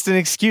it's just an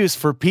excuse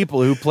for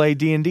people who play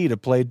D&D to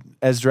play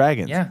as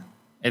dragons. Yeah,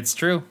 it's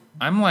true.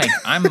 I'm on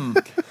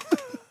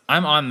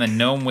the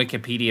gnome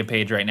Wikipedia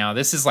page right now.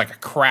 This is like a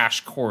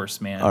crash course,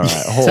 man. All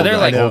right, hold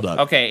up.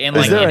 Okay, and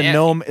is there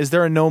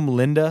a gnome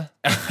Linda?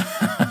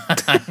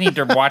 I need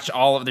to watch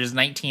there's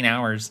 19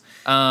 hours.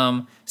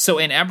 So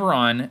in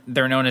Eberron,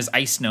 they're known as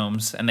ice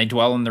gnomes, and they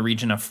dwell in the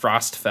region of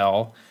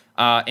Frostfell.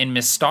 In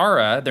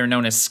Mystara, they're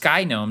known as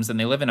sky gnomes, and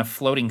they live in a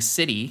floating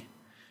city,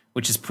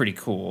 which is pretty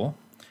cool.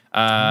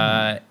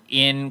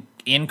 In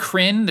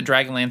Krynn, the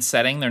Dragonlance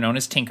setting, they're known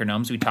as tinker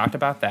gnomes. We talked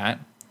about that.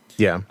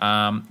 Yeah.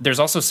 There's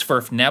also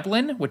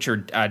Sverfneblin, which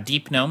are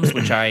deep gnomes,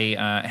 which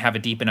I have a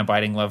deep and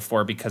abiding love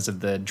for because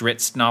of the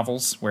Drizzt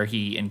novels, where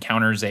he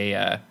encounters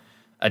a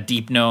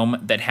deep gnome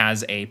that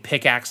has a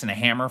pickaxe and a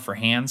hammer for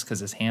hands because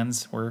his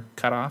hands were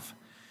cut off.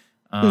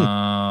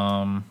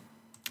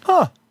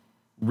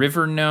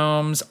 River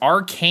gnomes,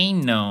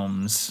 arcane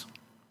gnomes,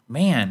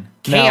 man,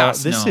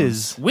 chaos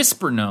gnomes,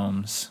 whisper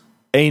gnomes.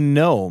 A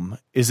gnome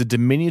is a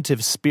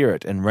diminutive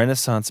spirit in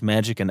Renaissance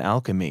magic and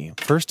alchemy,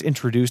 first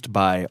introduced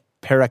by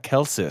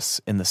Paracelsus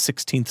in the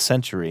 16th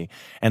century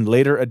and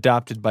later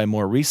adopted by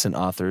more recent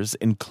authors,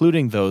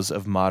 including those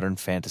of modern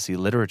fantasy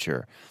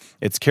literature.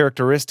 Its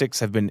characteristics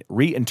have been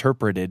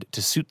reinterpreted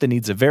to suit the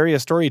needs of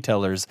various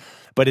storytellers,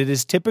 but it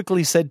is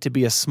typically said to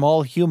be a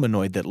small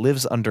humanoid that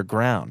lives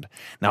underground.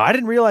 Now, I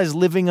didn't realize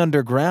living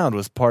underground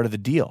was part of the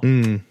deal.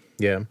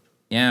 Yeah.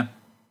 Yeah.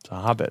 It's a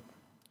hobbit.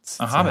 It's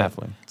a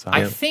halfling. It's a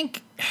I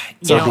think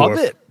It's a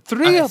hobbit.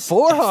 3 or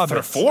 4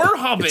 hobbits. 4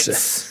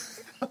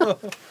 hobbits.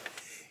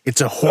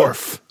 It's a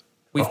horf.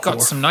 We've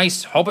got some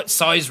nice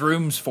hobbit-sized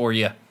rooms for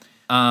you.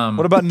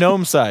 What about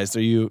gnome sized?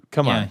 Are you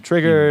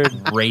triggered?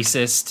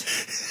 Racist.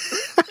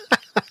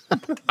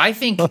 I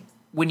think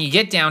when you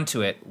get down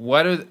to it,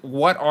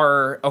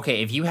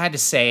 if you had to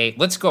say,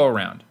 let's go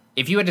around.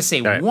 If you had to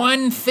say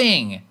one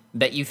thing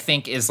that you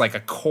think is like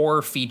a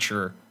core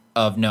feature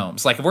of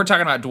gnomes, like if we're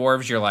talking about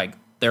dwarves, you're like,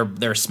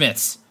 they're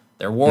smiths,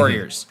 they're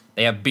warriors,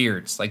 they have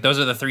beards. Like those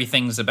are the 3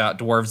 things about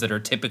dwarves that are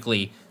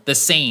typically the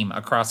same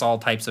across all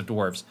types of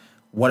dwarves.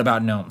 What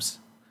about gnomes?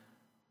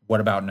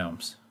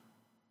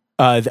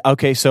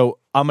 Okay, so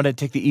I'm going to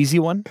take the easy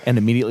one and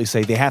immediately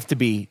say they have to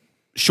be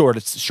short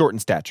in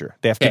stature.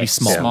 They have to be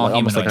small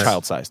almost like humanoids.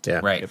 child-sized.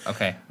 Yeah. Right.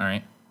 Okay. All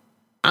right.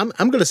 I'm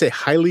going to say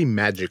highly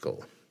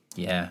magical.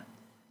 Yeah.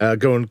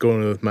 Going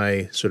with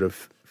my sort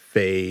of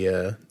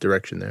Fey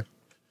direction there.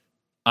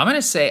 I'm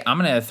going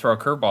to throw a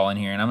curveball in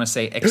here, and I'm going to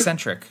say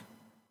eccentric.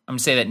 I'm going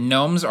to say that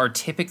gnomes are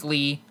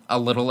typically a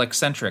little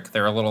eccentric.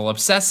 They're a little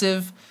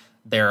obsessive.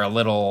 They're a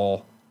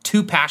little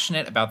too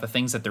passionate about the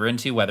things that they're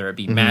into, whether it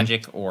be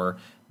magic or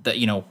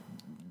the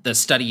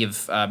study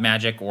of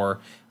magic or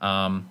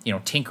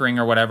tinkering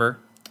or whatever.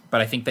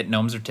 But I think that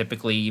gnomes are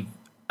typically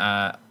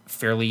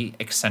fairly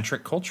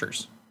eccentric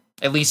cultures,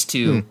 at least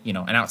to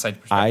an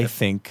outside perspective. I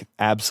think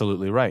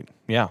absolutely right.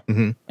 Yeah,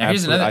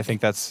 here's another. I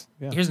think that's.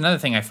 Yeah. Here's another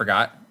thing I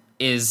forgot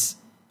is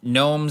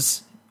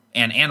gnomes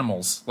and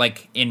animals.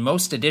 Like in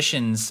most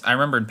editions, I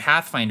remember in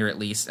Pathfinder at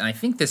least, and I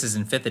think this is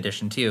in 5th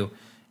edition too.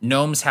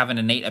 Gnomes have an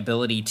innate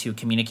ability to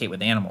communicate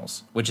with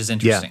animals, which is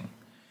interesting.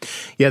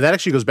 Yeah, that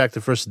actually goes back to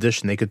 1st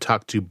edition. They could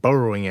talk to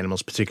burrowing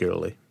animals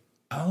particularly.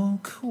 Oh,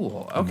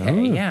 cool.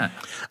 Okay, yeah.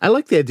 I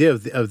like the idea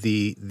of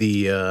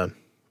the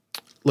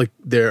like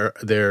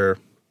their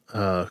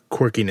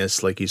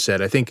quirkiness, like you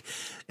said. I think,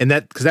 and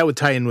that because that would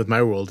tie in with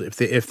my world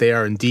if they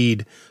are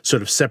indeed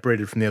sort of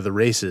separated from the other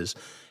races,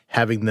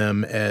 having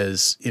them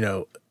as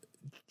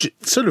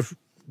sort of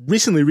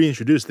recently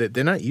reintroduced. That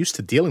they're not used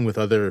to dealing with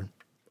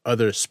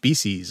other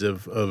species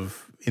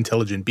of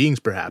intelligent beings,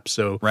 perhaps.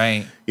 So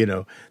right,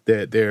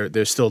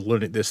 they're still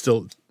learning. They're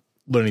still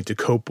learning to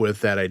cope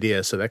with that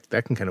idea. So that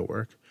can kind of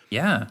work.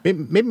 Yeah,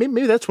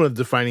 maybe that's one of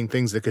the defining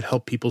things that could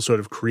help people sort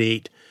of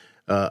create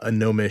a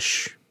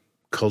gnomish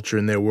culture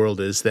in their world,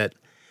 is that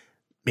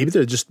maybe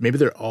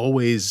they're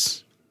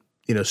always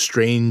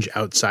strange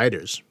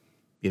outsiders.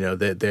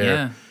 That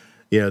they're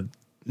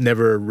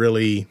never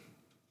really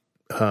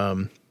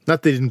not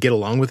that they didn't get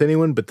along with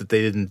anyone, but that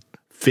they didn't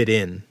fit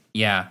in.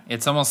 Yeah,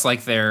 it's almost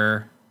like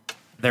they're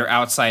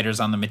outsiders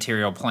on the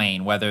material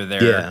plane, whether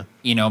they're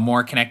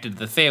more connected to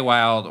the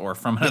Feywild or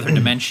from another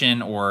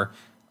dimension or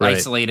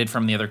isolated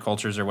from the other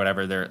cultures or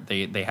whatever.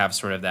 They have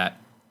sort of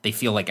that. They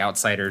feel like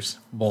outsiders,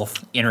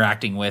 both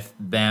interacting with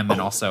them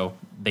and also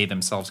they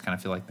themselves kind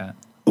of feel like that.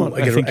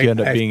 I think you end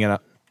up being in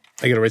a.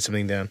 I got to write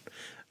something down.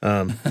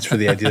 It's for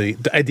the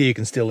idea you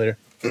can steal later.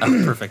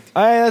 Oh, perfect.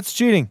 That's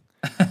cheating.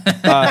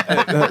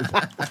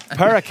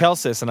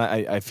 Paracelsus, and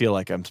I feel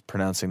like I'm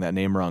pronouncing that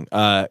name wrong,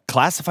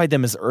 classified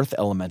them as earth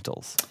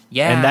elementals.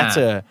 Yeah. And that's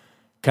a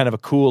kind of a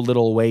cool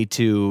little way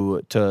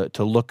to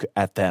look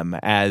at them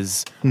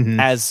as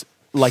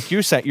like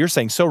you're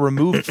saying, so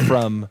removed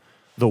from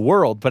the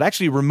world, but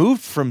actually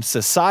removed from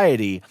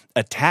society,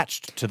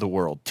 attached to the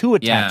world, too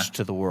attached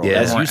to the world,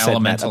 as more you said,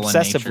 Matt, elemental in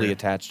obsessively nature.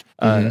 attached.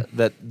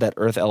 That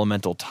earth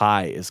elemental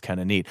tie is kind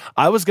of neat.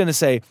 I was going to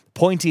say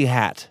pointy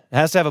hat. It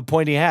has to have a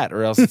pointy hat,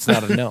 or else it's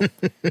not a gnome.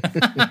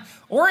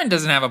 Orin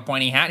doesn't have a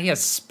pointy hat. He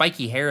has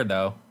spiky hair,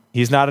 though.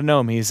 He's not a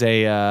gnome. He's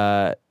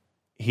a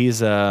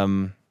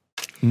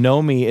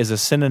Nomi is a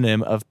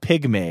synonym of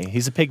pygmy.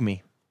 He's a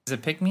pygmy. Is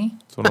it pygmy?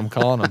 That's what I'm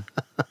calling him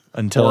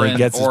until he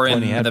gets his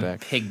pointy hat the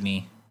back.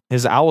 pygmy.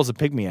 His owl's a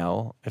pygmy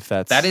owl. If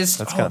that's Kind of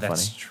funny.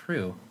 That's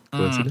true.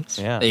 Coincidence?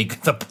 Yeah.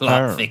 The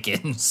plot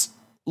thickens.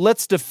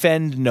 Let's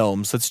defend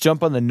gnomes. Let's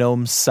jump on the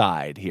gnome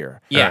side here.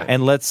 Yeah.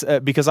 And let's,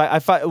 because I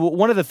find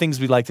one of the things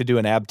we like to do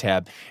in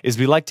AbTab is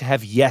we like to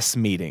have yes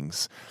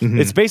meetings.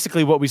 It's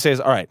basically what we say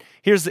is, all right,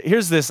 here's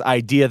this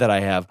idea that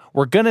I have.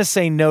 We're going to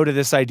say no to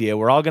this idea.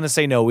 We're all going to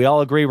say no. We all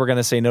agree we're going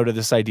to say no to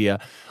this idea.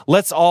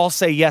 Let's all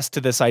say yes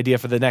to this idea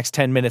for the next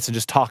 10 minutes and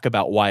just talk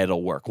about why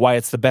it'll work, why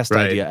it's the best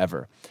idea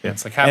ever. Yeah.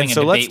 It's like having and a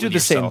so debate let's do with the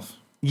yourself. same.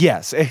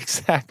 Yes,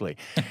 exactly.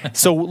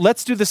 So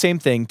let's do the same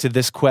thing to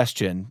this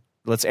question.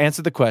 Let's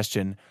answer the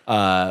question.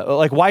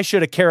 Why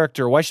should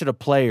a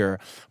player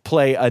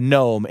play a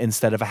gnome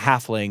instead of a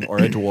halfling or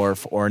a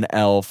dwarf or an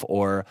elf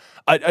or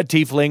a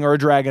tiefling or a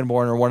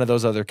dragonborn or one of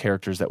those other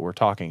characters that we're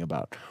talking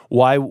about?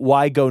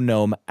 Why go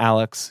gnome?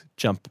 Alex,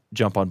 jump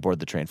on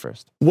board the train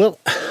first. Well,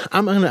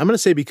 I'm gonna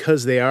say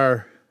because they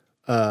are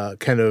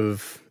kind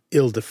of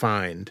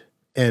ill-defined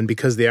and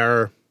because they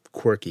are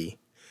quirky.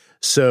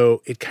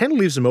 So it kind of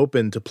leaves them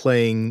open to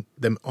playing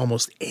them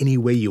almost any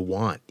way you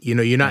want.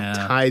 You're not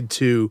tied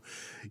to,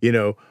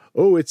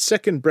 it's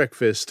second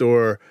breakfast,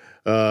 or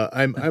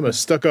I'm a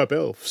stuck-up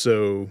elf,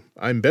 so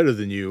I'm better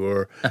than you,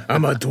 or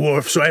I'm a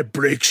dwarf, so I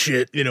break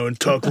shit, and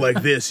talk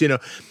like this. You're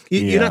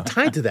not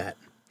tied to that.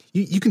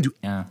 You can do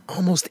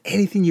almost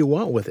anything you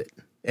want with it,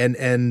 and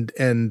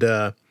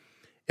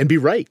be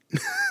right.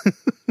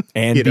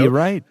 And be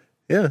right.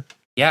 Yeah.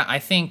 Yeah, I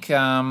think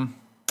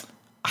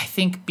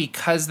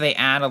because they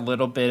add a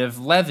little bit of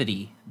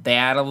levity, they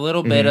add a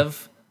little bit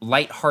of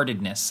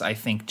lightheartedness, I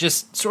think,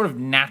 just sort of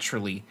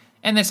naturally.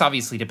 And this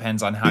obviously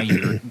depends on how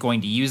you're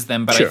going to use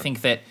them, but I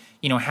think that,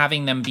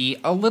 having them be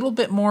a little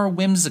bit more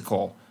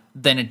whimsical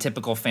than a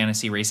typical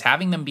fantasy race,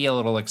 having them be a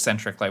little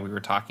eccentric like we were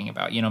talking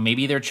about.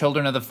 Maybe they're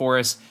children of the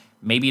forest,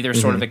 maybe they're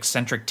sort of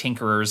eccentric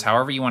tinkerers,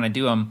 however you want to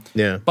do them.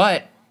 Yeah.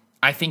 But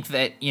I think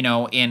that,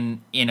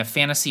 in a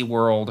fantasy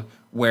world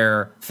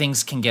where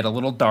things can get a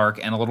little dark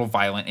and a little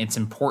violent, it's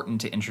important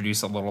to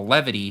introduce a little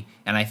levity.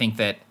 And I think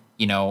that,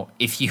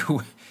 if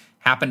you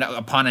happen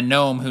upon a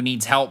gnome who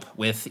needs help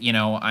with,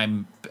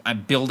 I'm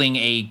building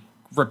a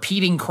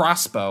repeating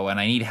crossbow and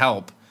I need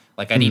help.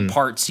 Like I need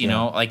parts,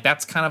 like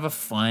that's kind of a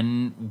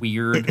fun,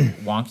 weird,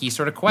 wonky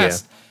sort of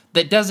quest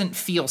that doesn't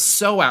feel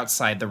so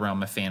outside the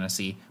realm of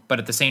fantasy, but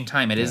at the same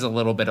time, it is a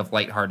little bit of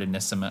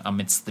lightheartedness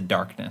amidst the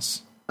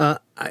darkness. I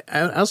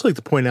also like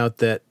to point out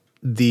that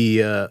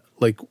the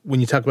like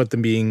when you talk about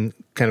them being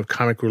kind of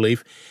comic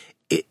relief,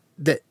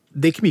 that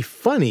they can be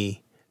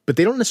funny, but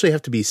they don't necessarily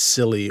have to be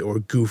silly or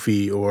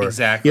goofy or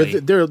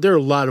exactly. There are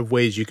a lot of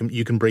ways you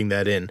can bring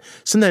that in.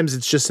 Sometimes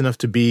it's just enough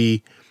to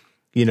be,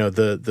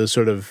 the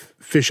sort of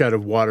fish out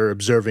of water,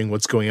 observing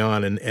what's going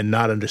on and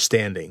not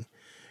understanding.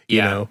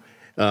 Why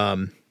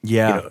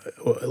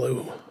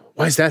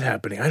is that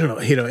happening? I don't know.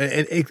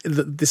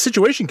 The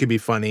situation can be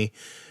funny,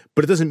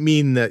 but it doesn't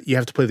mean that you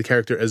have to play the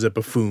character as a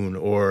buffoon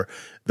or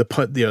the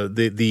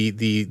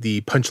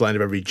punchline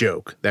of every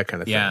joke, that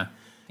kind of thing. Yeah.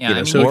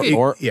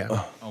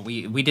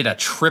 We did a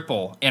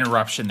triple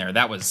interruption there.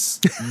 That has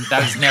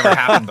never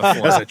happened before.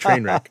 That was a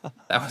train wreck.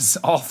 That was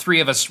all three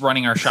of us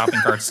running our shopping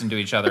carts into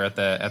each other at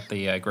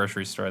the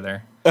grocery store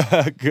there.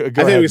 I think we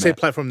could say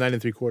platform 9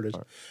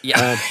 3/4.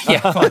 Yeah,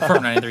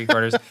 platform 9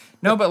 3/4.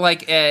 No, but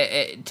like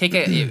take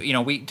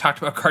a we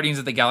talked about Guardians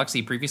of the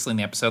Galaxy previously in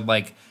the episode,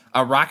 like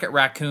a Rocket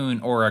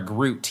Raccoon or a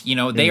Groot.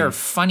 They are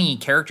funny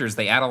characters.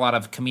 They add a lot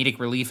of comedic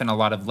relief and a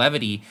lot of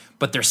levity,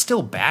 but they're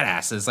still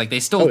badasses. Like they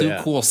still do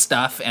cool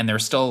stuff, and they're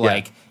still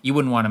like you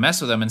wouldn't want to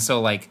mess with them. And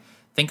so like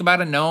think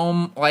about a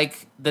gnome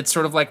like that's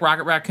sort of like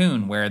Rocket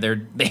Raccoon, where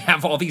they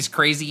have all these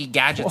crazy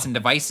gadgets and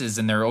devices,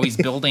 and they're always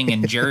building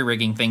and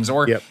jerry-rigging things.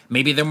 Or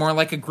maybe they're more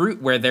like a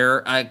Groot, where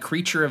they're a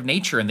creature of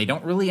nature and they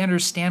don't really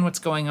understand what's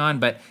going on,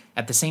 but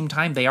at the same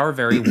time they are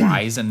very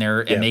wise and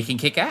they can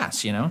kick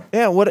ass.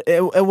 Yeah.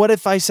 What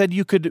if I said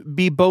you could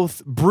be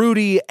both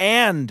broody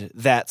and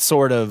that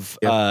sort of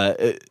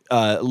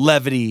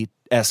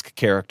levity-esque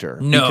character?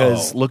 No,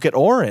 because look at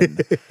Orin.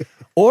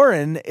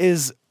 Orin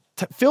is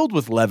filled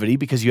with levity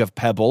because you have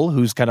Pebble,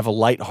 who's kind of a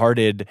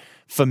lighthearted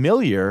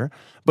familiar,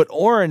 but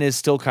Orin is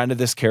still kind of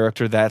this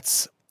character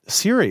that's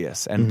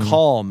serious and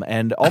calm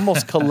and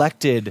almost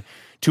collected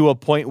to a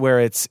point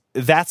where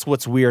that's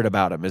what's weird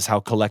about him, is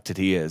how collected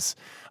he is.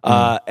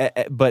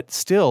 But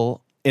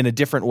still, in a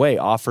different way,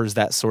 offers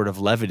that sort of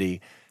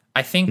levity.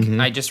 I think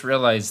I just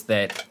realized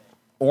that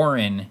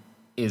Orin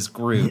is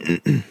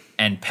Groot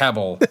and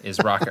Pebble is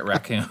Rocket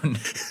Raccoon.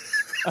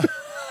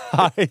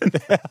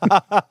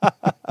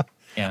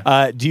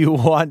 Yeah. Do you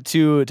want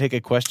to take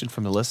a question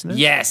from the listeners?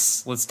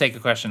 Yes, let's take a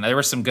question. There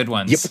were some good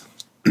ones.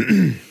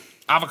 Yep.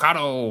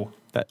 Avocado.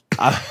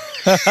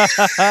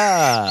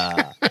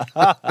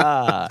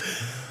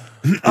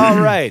 All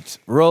right.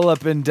 Roll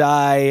Up and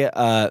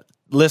Die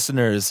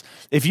listeners.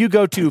 If you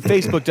go to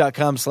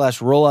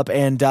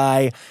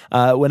facebook.com/rollupanddie,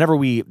 whenever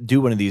we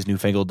do one of these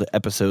newfangled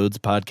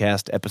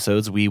podcast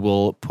episodes, we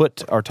will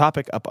put our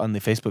topic up on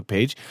the Facebook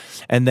page,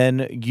 and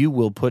then you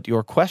will put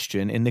your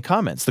question in the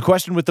comments. The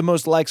question with the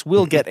most likes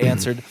will get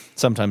answered.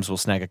 Sometimes we'll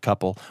snag a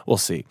couple. We'll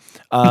see.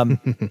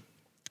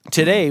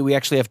 Today, we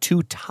actually have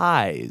 2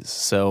 ties,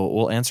 so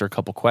we'll answer a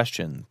couple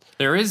questions.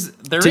 There is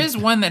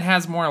one that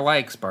has more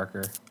likes,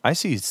 Barker. I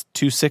see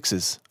 2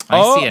 6s.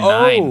 I see a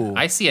 9.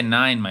 I see a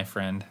 9, my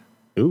friend.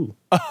 Ooh.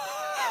 Oh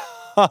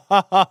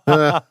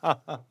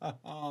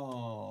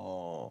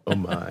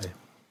my.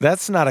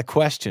 That's not a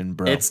question,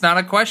 bro. It's not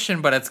a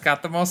question, but it's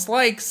got the most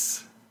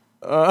likes.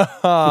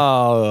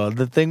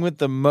 The thing with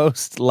the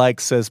most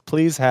likes says,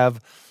 please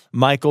have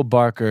Michael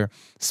Barker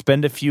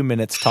spend a few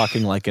minutes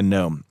talking like a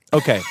gnome.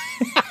 Okay.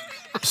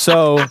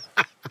 So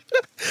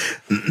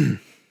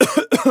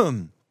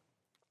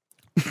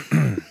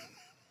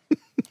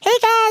Hey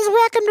guys,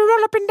 welcome to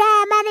Roll Up and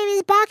Die. My name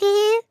is Barker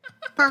here.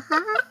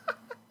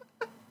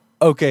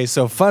 Okay,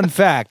 so fun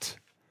fact.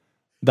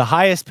 The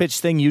highest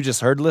pitched thing you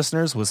just heard,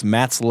 listeners, was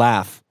Matt's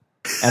laugh.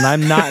 And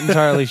I'm not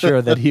entirely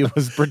sure that he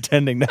was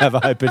pretending to have a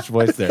high-pitched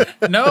voice there.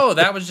 No,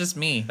 that was just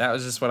me. That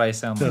was just what I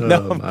sound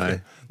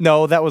like.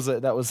 No,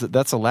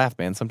 that's a laugh,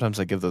 man. Sometimes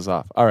I give those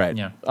off. All right.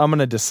 Yeah. I'm going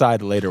to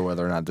decide later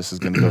whether or not this is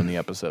going to go in the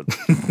episode.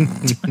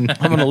 I'm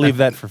going to leave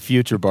that for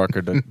future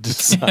Barker to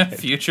decide.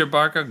 Future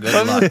Barker,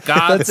 good luck.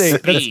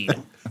 Godspeed.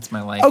 That's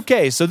my life.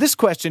 Okay, so this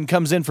question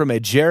comes in from a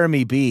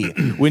Jeremy B.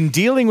 When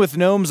dealing with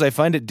gnomes, I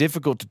find it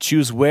difficult to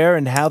choose where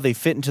and how they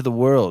fit into the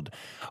world.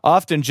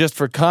 Often just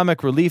for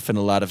comic relief in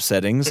a lot of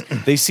settings,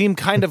 they seem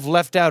kind of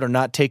left out or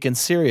not taken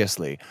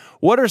seriously.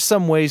 What are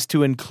some ways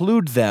to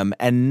include them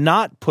and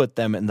not put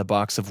them in the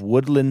box of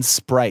woodland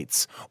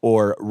sprites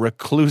or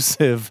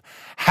reclusive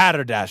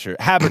haberdashers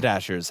and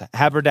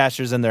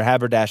their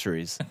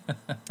haberdasheries?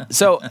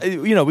 So,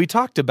 we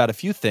talked about a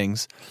few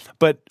things,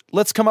 but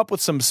let's come up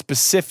with some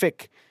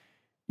specific,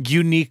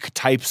 unique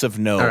types of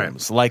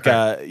gnomes. Right.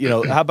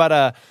 Like, how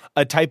about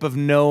a type of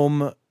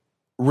gnome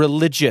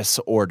religious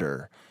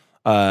order?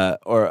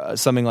 Or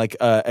something like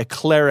a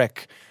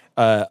cleric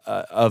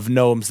of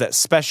gnomes that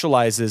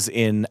specializes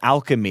in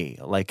alchemy,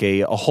 like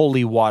a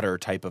holy water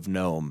type of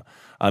gnome.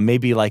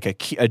 Maybe like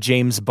a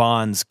James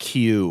Bond's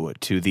Q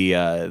to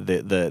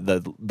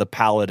the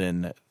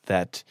paladin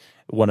that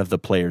one of the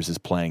players is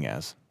playing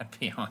as. That'd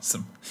be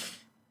awesome.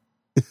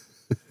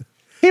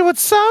 He would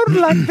sound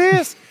like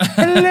this.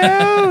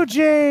 Hello,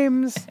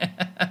 James.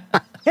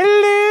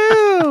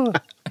 Hello.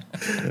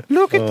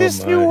 Look at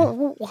this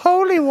new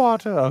holy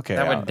water. Okay.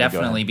 That would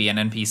definitely be an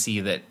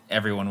NPC that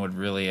everyone would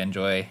really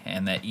enjoy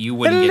and that you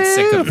wouldn't get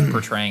sick of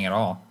portraying at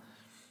all.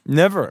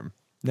 Never.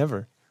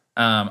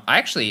 I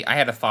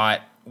had a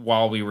thought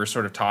while we were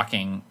sort of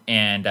talking,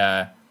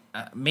 and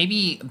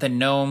maybe the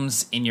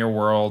gnomes in your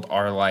world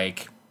are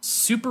like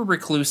super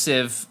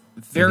reclusive,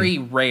 very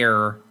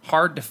rare,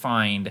 hard to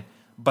find,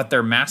 but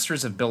they're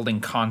masters of building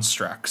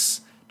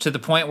constructs to the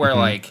point where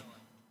like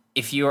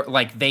if you're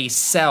like they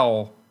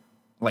sell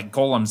like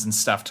golems and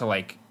stuff to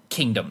like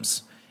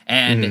kingdoms,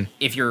 and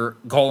if your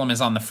golem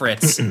is on the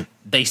fritz,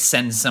 they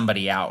send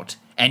somebody out,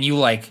 and you're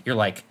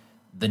like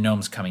the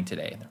gnome's coming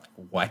today. And they're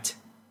like, what?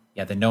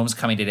 Yeah, the gnome's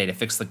coming today to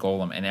fix the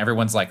golem, and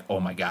everyone's like, oh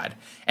my god.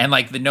 And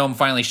like the gnome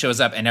finally shows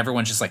up, and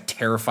everyone's just like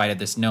terrified of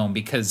this gnome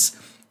because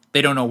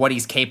they don't know what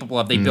he's capable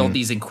of. They build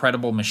these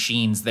incredible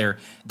machines. Their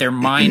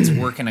minds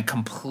work in a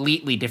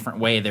completely different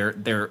way.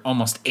 They're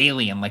almost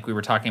alien, like we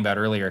were talking about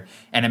earlier.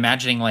 And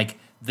imagining like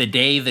the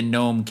day the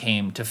gnome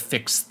came to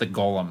fix the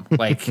golem,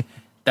 like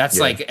that's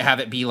like have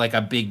it be like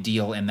a big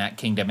deal in that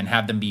kingdom, and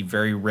have them be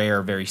very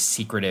rare, very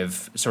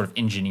secretive sort of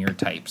engineer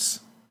types.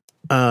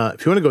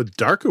 If you want to go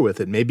darker with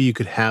it, maybe you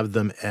could have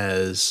them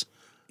as,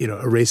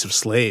 a race of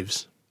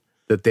slaves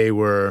that they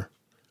were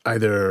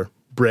either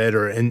bred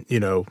or,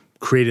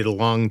 created a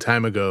long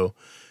time ago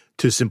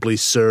to simply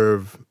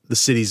serve the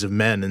cities of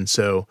men. And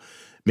so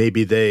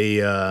maybe they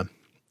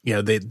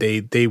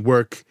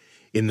work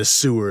in the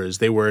sewers,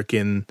 they work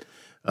in,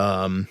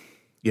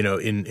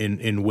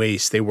 in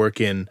waste, they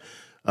work in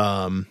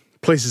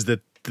places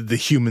that the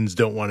humans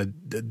don't want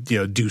to,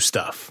 do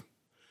stuff.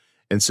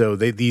 And so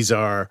these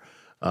are,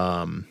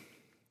 that's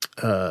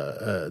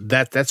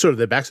sort of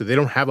their backstory. They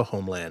don't have a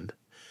homeland.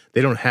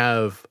 They don't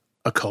have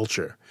a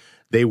culture.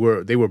 They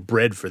were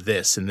bred for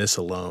this and this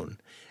alone.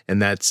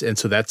 And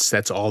so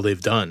that's all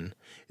they've done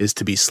is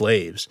to be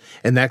slaves.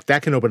 And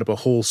that can open up a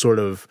whole sort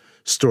of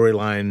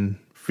storyline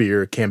for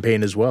your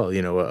campaign as well.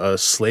 A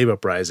slave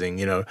uprising,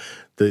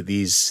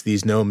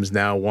 these gnomes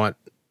now want,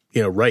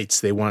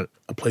 rights. They want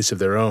a place of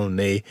their own.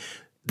 That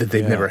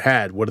they've never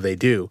had. What do they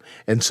do?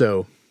 And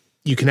so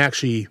you can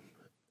actually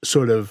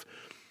sort of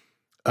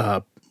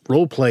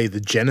role play the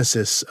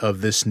genesis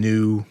of this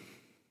new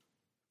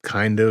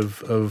kind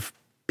of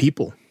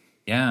people.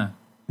 Yeah.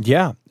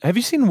 Have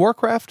you seen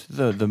Warcraft,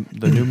 the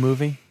new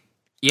movie?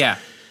 Yeah.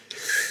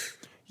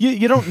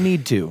 You don't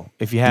need to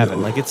if you haven't.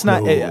 No, like it's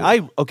not.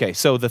 no. Okay.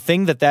 So the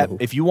thing that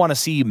if you want to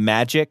see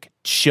magic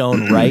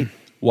shown right,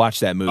 watch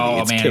that movie.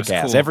 Oh, It's man, it was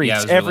kick-ass. cool. It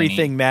was really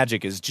Everything neat.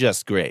 magic is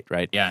just great,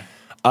 right? Yeah.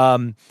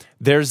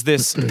 There's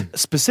this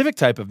specific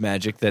type of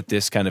magic that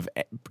this kind of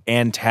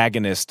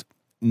antagonist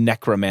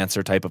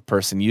necromancer type of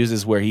person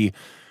uses, where he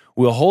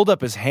will hold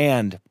up his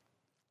hand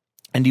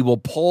and he will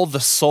pull the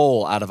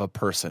soul out of a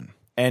person,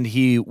 and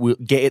he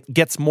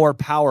gets more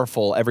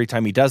powerful every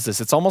time he does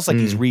this. It's almost like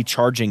he's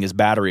recharging his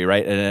battery,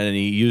 right? And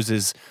he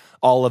uses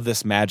all of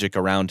this magic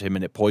around him,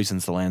 and it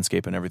poisons the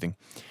landscape and everything.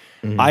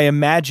 I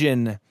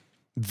imagine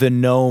the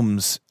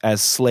gnomes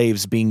as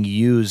slaves being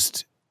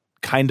used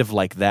kind of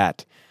like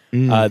that.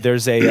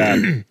 There's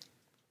an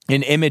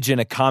image in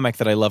a comic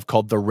that I love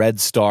called The Red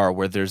Star,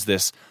 where there's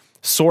this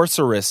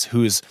sorceress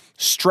who's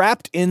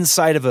strapped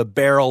inside of a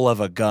barrel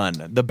of a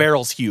gun. The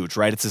barrel's huge,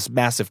 right? It's this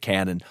massive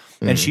cannon,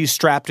 and she's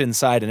strapped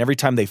inside, and every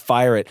time they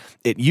fire it,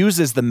 it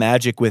uses the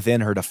magic within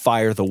her to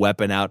fire the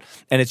weapon out,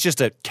 and it's just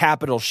a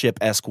capital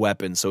ship-esque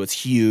weapon, so it's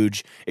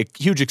huge,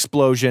 huge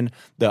explosion,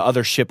 the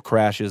other ship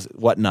crashes,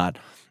 whatnot.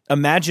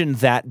 Imagine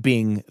that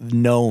being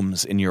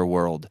gnomes in your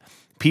world.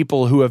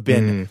 People who have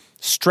been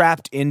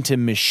strapped into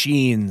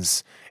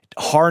machines,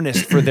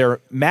 harnessed for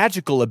their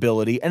magical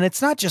ability. And it's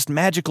not just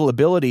magical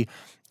ability,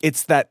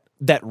 it's that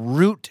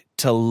root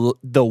to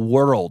the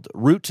world,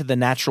 root to the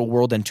natural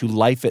world and to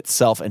life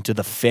itself and to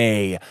the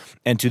Fae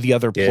and to the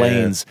other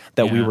planes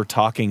that we were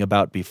talking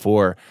about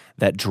before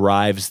that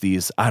drives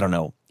these,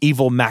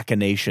 evil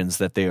machinations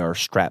that they are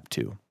strapped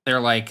to.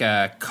 They're like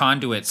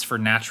conduits for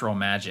natural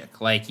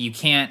magic. Like you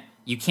can't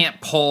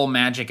pull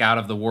magic out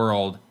of the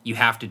world. You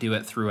have to do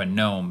it through a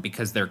gnome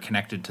because they're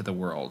connected to the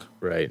world.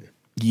 Right.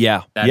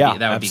 Yeah, That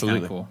would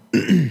absolutely. be kind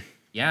of cool.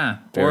 Yeah.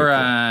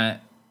 Very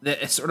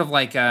It's sort of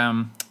like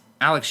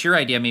Alex, your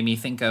idea made me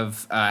think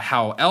of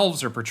how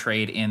elves are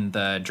portrayed in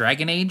the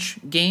Dragon Age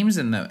games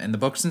in the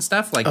books and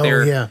stuff. Like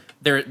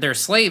they're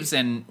slaves,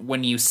 and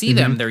when you see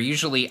them, they're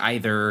usually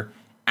either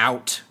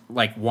out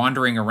like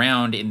wandering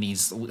around in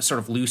these sort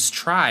of loose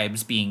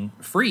tribes being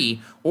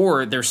free,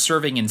 or they're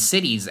serving in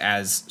cities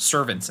as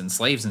servants and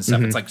slaves and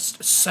stuff. It's like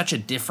such a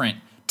different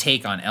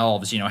take on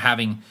elves.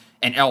 Having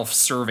an elf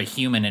serve a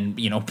human and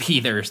be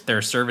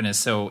their servant is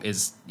sort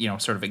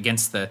of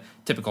against the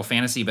typical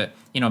fantasy. But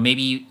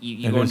maybe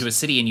you go into a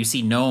city and you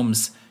see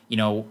gnomes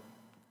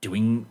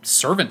doing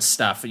servant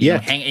stuff. And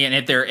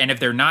if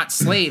they're not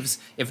slaves,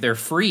 if they're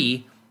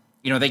free,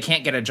 they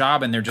can't get a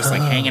job and they're just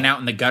like hanging out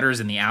in the gutters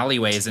and the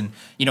alleyways, and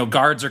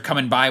guards are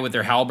coming by with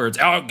their halberds.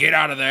 Oh, get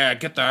out of there!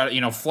 Get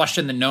the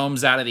flushing the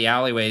gnomes out of the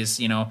alleyways.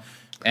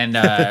 And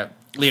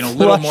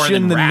little more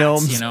than the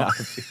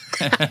rats.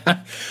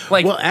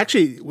 Well,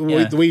 actually,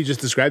 the way you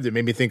just described it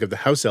made me think of the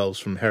house elves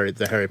from the Harry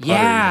Potter.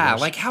 Yeah,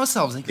 universe. like house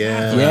elves. Like,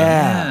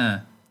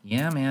 Yeah.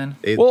 yeah, man.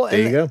 There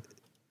you go.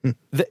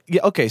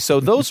 Okay, so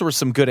those were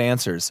some good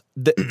answers.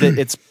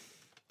 It's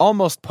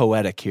almost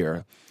poetic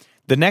here.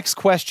 The next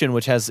question,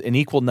 which has an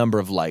equal number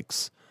of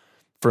likes,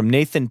 from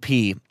Nathan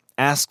P.,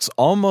 asks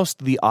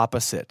almost the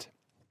opposite.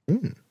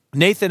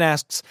 Nathan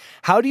asks,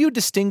 how do you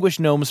distinguish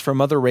gnomes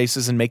from other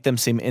races and make them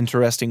seem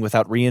interesting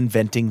without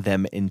reinventing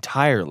them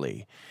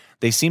entirely?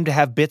 They seem to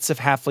have bits of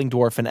halfling,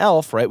 dwarf, and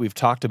elf, right? We've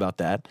talked about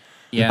that.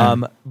 Yeah.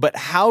 But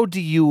how do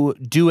you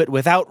do it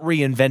without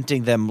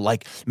reinventing them,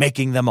 like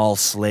making them all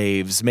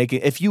slaves?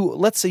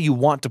 Let's say you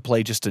want to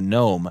play just a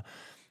gnome,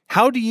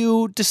 how do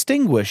you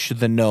distinguish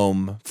the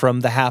gnome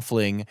from the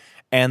halfling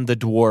and the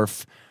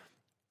dwarf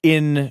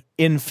in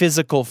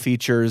physical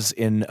features,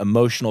 in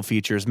emotional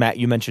features? Matt,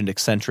 you mentioned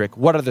eccentric.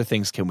 What other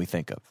things can we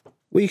think of?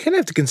 Well, you kind of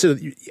have to consider.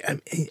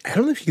 I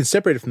don't know if you can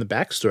separate it from the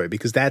backstory,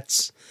 because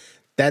that's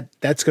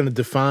going to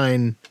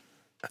define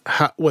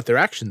what their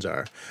actions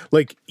are.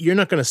 Like, you're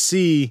not going to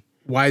see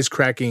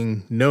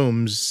wisecracking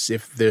gnomes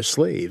if they're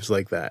slaves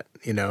like that,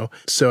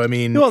 So I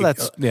mean, well,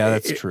 that's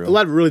true. A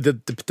lot of it really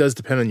does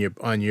depend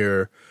on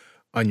your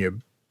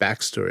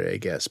backstory, I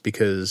guess,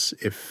 because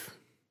if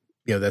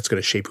that's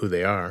going to shape who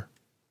they are.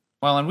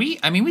 Well, and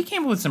we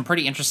came up with some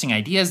pretty interesting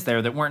ideas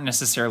there that weren't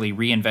necessarily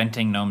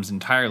reinventing gnomes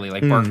entirely.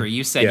 Like Barker,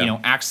 you said,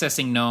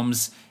 accessing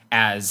gnomes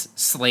as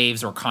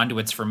slaves or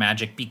conduits for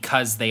magic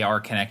because they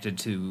are connected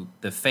to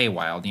the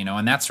Feywild,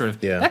 and that's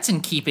that's in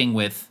keeping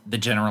with the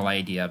general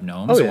idea of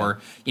gnomes,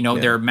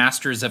 they're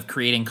masters of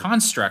creating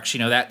constructs.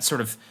 That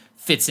sort of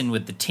fits in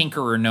with the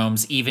Tinkerer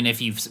gnomes, even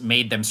if you've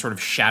made them sort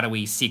of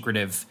shadowy,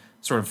 secretive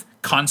sort of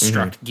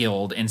construct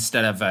guild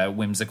instead of a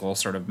whimsical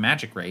sort of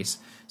magic race.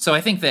 So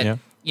I think that,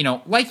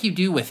 like you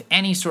do with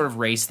any sort of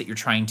race that you're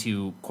trying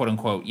to, quote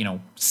unquote,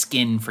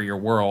 skin for your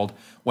world,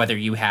 whether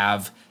you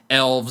have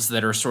elves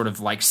that are sort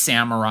of like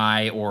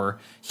samurai or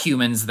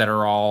humans that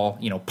are all,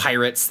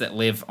 pirates that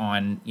live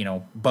on,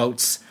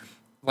 boats,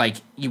 like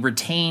you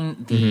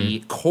retain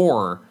the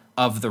core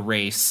of the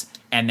race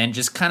and then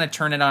just kind of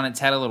turn it on its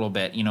head a little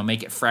bit,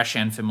 make it fresh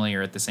and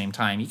familiar at the same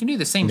time. You can do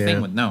the same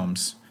thing with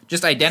gnomes.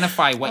 Just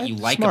identify what you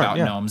like about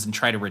gnomes and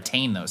try to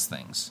retain those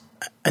things.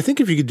 I think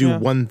if you could do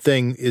one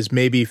thing is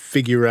maybe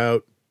figure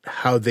out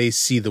how they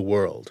see the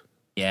world.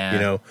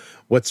 Yeah.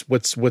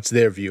 What's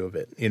their view of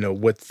it?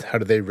 How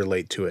do they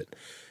relate to it?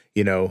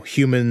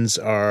 Humans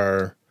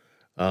are,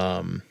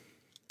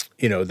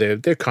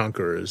 they're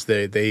conquerors.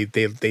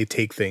 They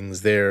take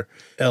things. They're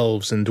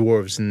elves and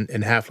dwarves and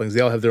halflings.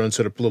 They all have their own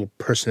sort of little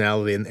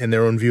personality and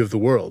their own view of the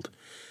world,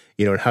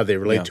 and how they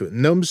relate to it.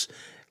 Gnomes,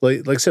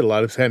 like I said, a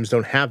lot of times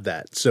don't have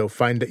that. So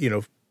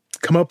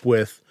come up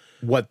with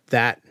what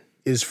that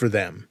is for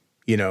them.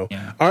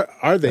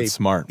 Are they That's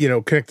smart?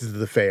 Connected to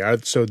the Fae?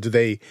 So do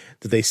they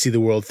see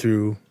the world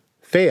through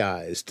Fae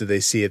eyes? Do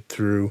they see it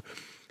through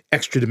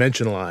extra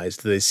dimensional eyes?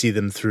 Do they see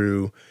them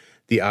through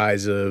the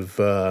eyes of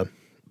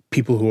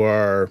people who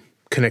are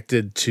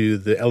connected to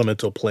the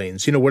elemental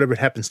planes? Whatever it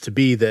happens to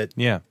be that.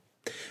 Yeah.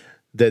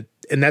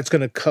 And that's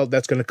going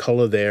to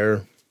color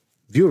their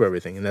view of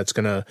everything, and that's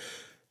going to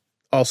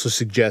also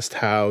suggest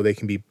how they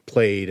can be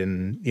played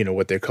and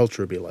what their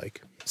culture would be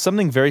like.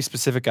 Something very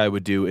specific I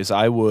would do is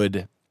I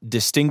would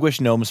distinguish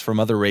gnomes from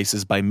other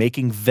races by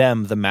making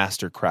them the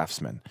master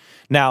craftsmen.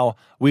 Now,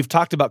 we've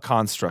talked about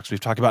constructs, we've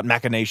talked about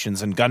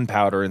machinations and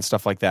gunpowder and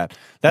stuff like that.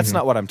 That's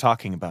not what I'm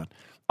talking about.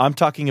 I'm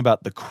talking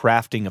about the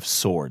crafting of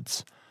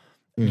swords.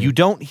 You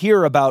don't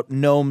hear about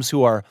gnomes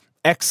who are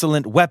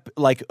excellent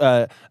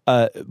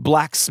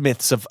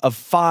blacksmiths of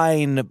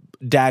fine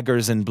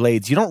daggers and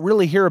blades. You don't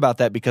really hear about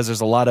that because there's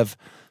a lot of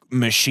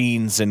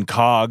machines and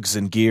cogs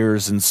and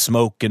gears and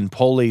smoke and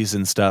pulleys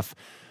and stuff.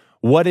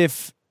 What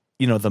if,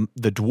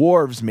 the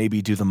dwarves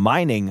maybe do the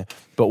mining,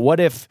 but what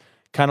if,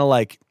 kind of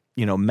like,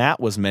 Matt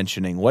was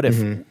mentioning, what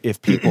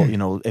if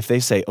people, if they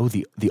say, oh,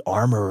 the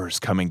armorer's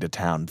coming to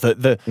town,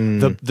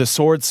 the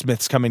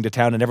swordsmith's coming to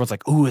town, and everyone's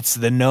like, ooh, it's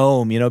the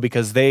gnome,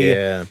 because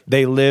they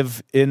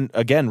live in,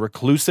 again,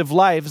 reclusive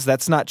lives.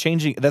 That's not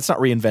changing. That's not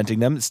reinventing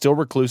them. It's still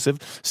reclusive,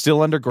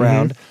 still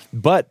underground,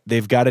 but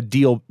they've got to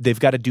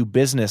do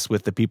business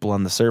with the people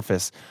on the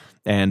surface.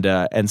 And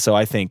so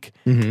I think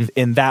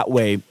in that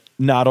way,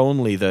 not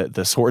only the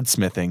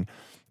swordsmithing,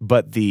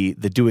 but the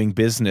doing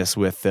business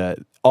with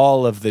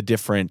all of the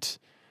different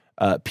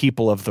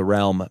people of the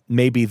realm,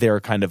 maybe they're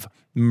kind of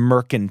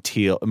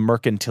mercantile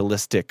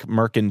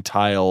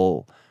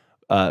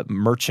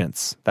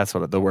merchants. That's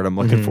what the word I'm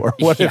looking for.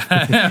 It's what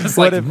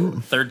like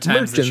if third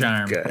time's the Merchant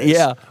charm. guys.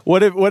 yeah?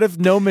 What if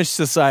Gnomish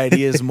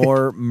society is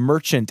more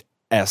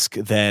merchant-esque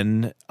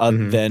than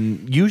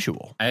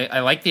usual?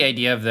 I like the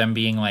idea of them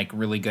being like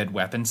really good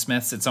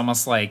weaponsmiths. It's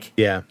almost like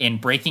in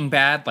Breaking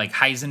Bad, like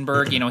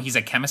Heisenberg, he's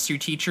a chemistry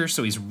teacher,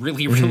 so he's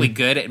really, really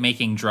good at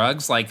making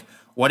drugs. Like,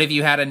 what if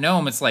you had a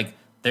gnome? It's like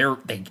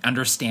they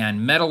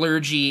understand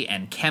metallurgy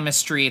and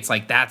chemistry. It's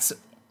like that's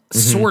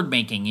sword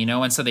making,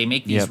 and so they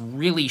make these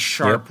really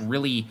sharp,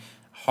 really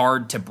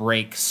hard to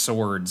break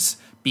swords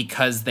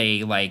because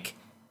they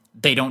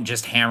don't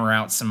just hammer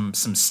out some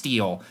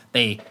steel.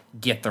 They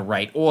get the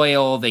right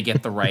oil, they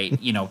get the right,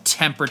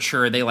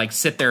 temperature. They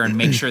sit there and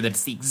make sure that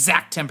it's the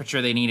exact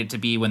temperature they need it to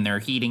be when they're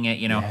heating it,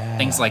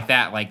 things like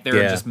that. Like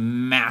they're just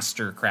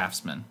master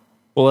craftsmen.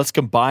 Well, let's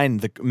combine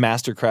the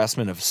master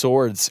craftsmen of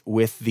swords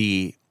with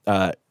the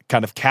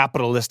kind of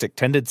capitalistic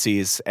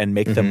tendencies and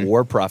make them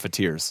war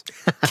profiteers.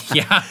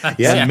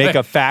 Yeah. Make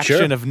a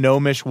faction of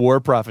gnomish war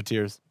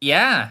profiteers.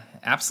 Yeah,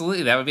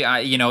 absolutely. That would be,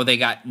 they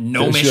got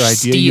gnomish your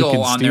idea, you steel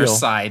can on their steal.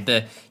 side.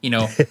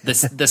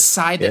 The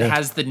side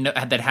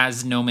that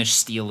has gnomish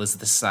steel is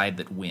the side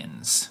that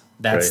wins.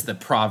 That's the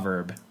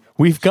proverb.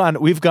 We've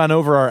gone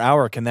over our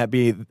hour. Can that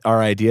be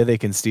our idea they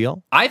can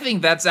steal? I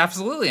think that's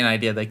absolutely an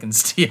idea they can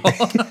steal.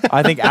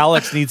 I think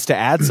Alex needs to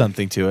add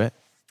something to it.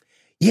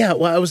 Yeah,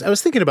 well, I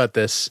was thinking about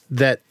this,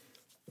 that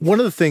one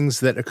of the things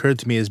that occurred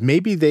to me is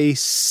maybe they,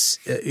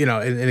 and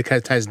it kind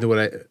of ties into what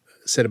I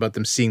said about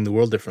them seeing the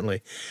world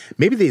differently.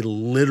 Maybe they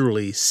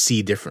literally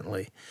see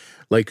differently.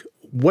 Like,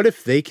 what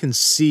if they can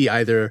see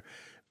either,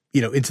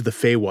 into the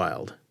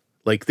Feywild?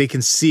 Like, they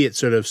can see it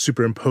sort of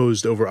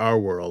superimposed over our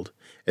world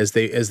as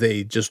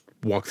they just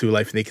walk through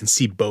life, and they can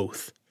see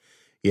both,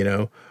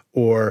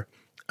 Or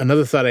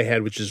another thought I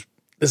had, which is,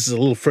 this is a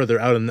little further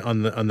out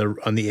on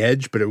the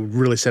edge, but it would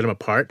really set them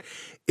apart,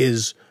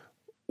 is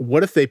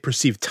what if they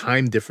perceive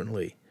time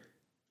differently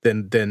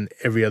than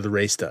every other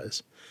race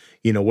does?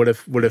 What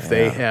if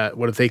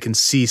they can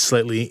see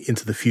slightly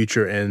into the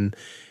future and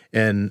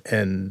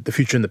the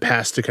future and the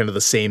past are kind of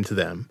the same to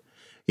them?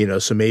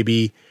 So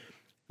maybe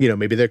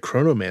they're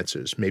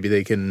chronomancers. Maybe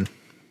they can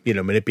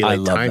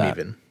manipulate time that.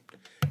 even.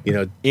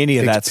 Any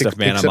of that stuff,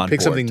 man. I'm on pick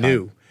board. something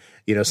new.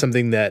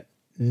 Something that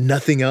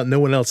no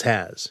one else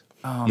has.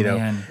 Oh,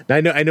 man.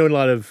 And I know a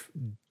lot of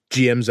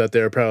GMs out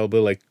there are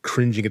probably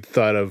cringing at the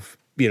thought of,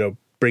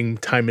 bring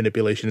time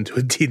manipulation into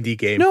a D&D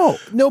game. No,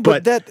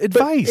 but that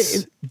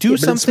advice. Do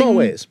something in small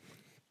ways.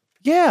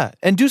 Yeah,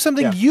 and do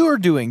something you're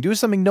doing. Do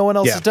something no one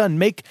else has done.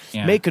 Make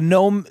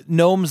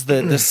gnomes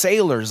the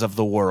sailors of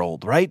the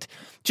world, right?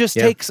 Just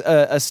take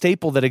a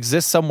staple that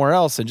exists somewhere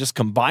else and just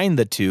combine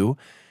the two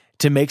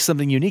to make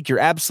something unique. You're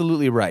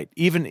absolutely right.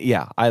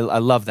 I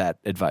love that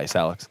advice,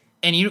 Alex.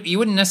 And you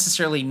wouldn't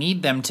necessarily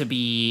need them to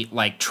be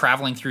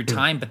traveling through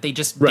time, but they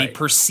they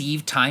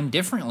perceive time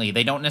differently.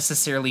 They don't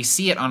necessarily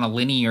see it on a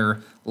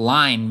linear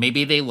line.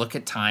 Maybe they look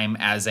at time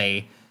as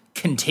a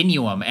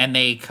continuum, and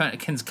they can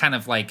kind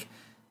of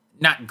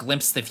not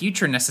glimpse the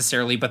future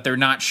necessarily, but they're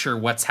not sure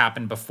what's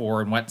happened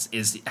before and what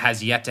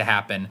has yet to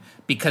happen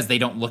because they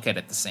don't look at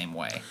it the same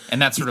way,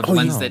 and that sort of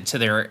lends it to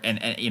their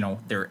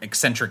their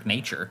eccentric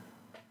nature.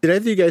 Did either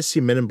of you guys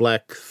see Men in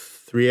Black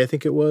 3? I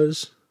think it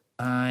was.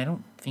 I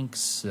don't think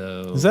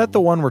so. Is that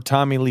the one where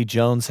Tommy Lee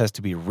Jones has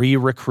to be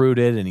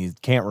re-recruited and he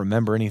can't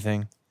remember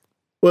anything?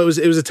 Well, it was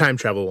a time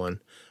travel one,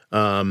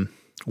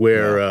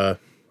 where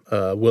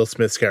Will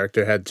Smith's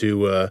character had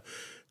to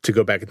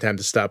go back in time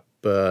to stop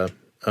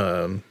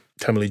Tommy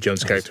Lee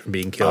Jones' character from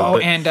being killed. Oh,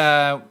 and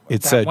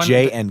it's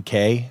J and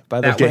K,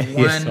 by the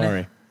way.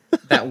 Sorry.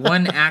 That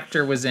one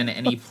actor was in it,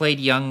 and he played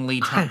young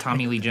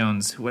Tommy Lee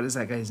Jones. What is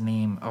that guy's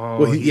name? Oh,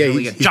 well,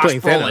 he's Josh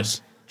playing Brolin.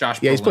 Thanos. Josh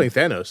Brolin. Yeah, he's playing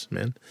Thanos,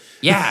 man.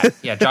 Yeah,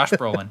 Josh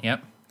Brolin.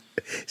 Yep.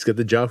 He's got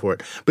the jaw for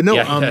it. But no,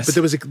 Yeah,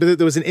 but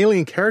there was an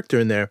alien character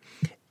in there,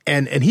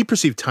 and he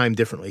perceived time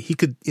differently. He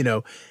could,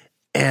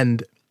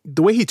 and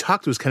the way he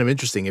talked was kind of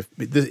interesting.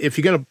 If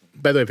you're gonna,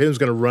 by the way, if anyone's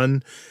gonna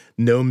run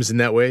gnomes in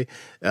that way,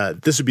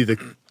 this would be the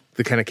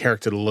kind of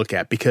character to look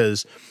at,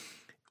 because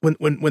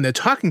when they're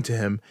talking to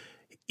him,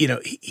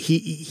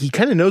 he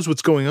kind of knows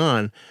what's going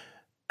on,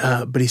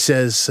 but he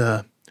says,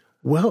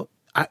 well,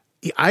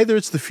 either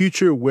it's the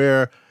future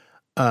where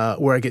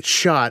I get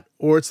shot,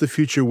 or it's the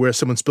future where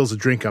someone spills a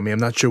drink on me. I'm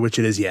not sure which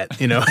it is yet,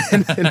 and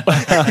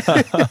that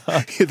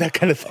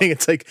kind of thing.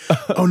 It's like,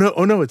 oh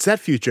no, it's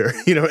that future,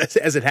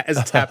 as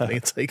it's happening.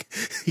 It's like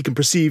he can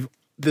perceive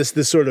this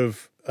sort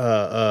of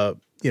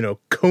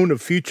cone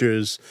of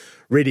futures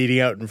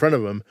radiating out in front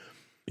of him.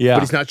 Yeah,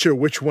 but he's not sure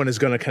which one is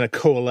going to kind of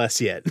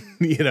coalesce yet,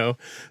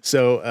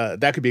 So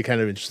that could be a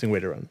kind of interesting way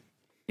to run.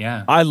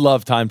 Yeah, I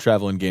love time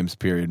travel in games.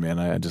 Period, man.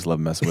 I just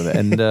love messing with it.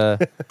 And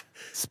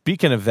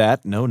speaking of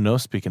that,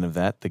 speaking of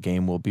that, the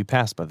game will be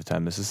passed by the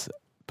time this is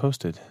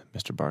posted,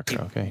 Mr. Barker.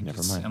 Okay,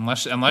 never mind.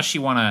 Unless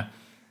you want to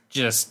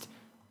just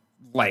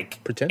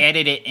pretend,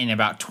 edit it in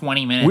about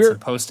 20 minutes and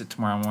post it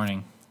tomorrow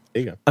morning.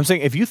 There you go. I'm saying,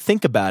 if you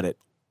think about it,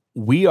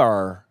 we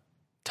are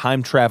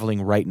time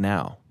traveling right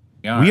now.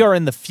 We are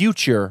in the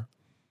future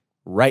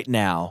right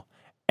now,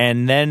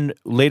 And then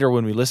later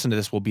when we listen to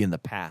this, we'll be in the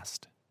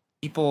past.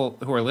 People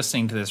who are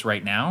listening to this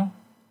right now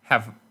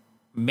have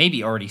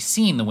maybe already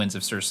seen The Winds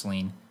of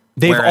Cerceline.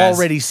 They've whereas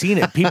already seen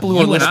it. People who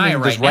are you and I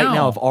listening to this right right now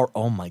now have all.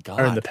 Oh my god!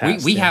 Are in the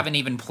past. we haven't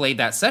even played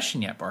that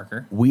session yet,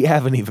 Barker. We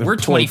haven't even. We're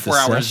played 24 the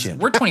hours. session.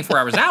 We're 24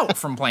 hours out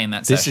from playing that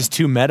This session. is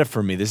too meta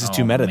for me. This is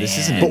too Oh, meta. This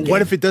isn't. man. But in-game.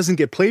 what if it doesn't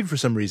get played for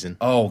some reason?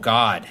 Oh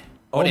God!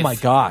 What Oh if- my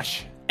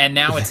gosh! And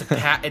now it's a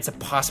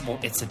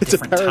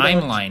different paradox.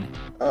 timeline.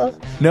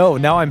 No,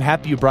 now I'm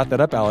happy you brought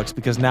that up, Alex,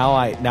 because now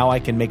I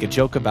can make a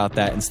joke about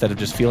that instead of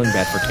just feeling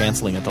bad for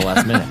canceling at the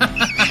last minute.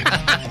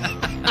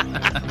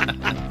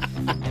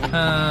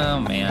 Oh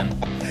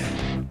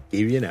man!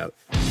 Gave you an out.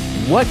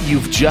 What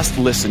you've just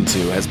listened to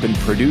has been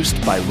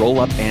produced by Roll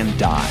Up and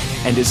Die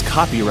and is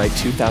copyright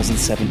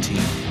 2017.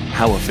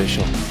 How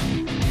official.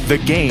 The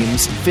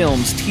games,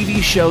 films,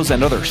 TV shows,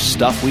 and other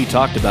stuff we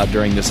talked about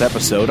during this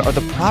episode are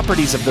the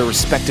properties of their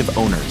respective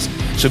owners,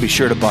 so be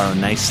sure to borrow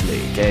nicely,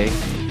 okay?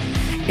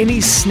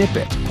 Any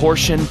snippet,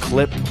 portion,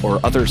 clip, or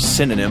other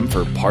synonym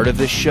for part of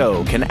this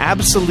show can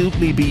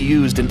absolutely be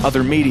used in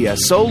other media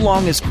so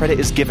long as credit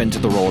is given to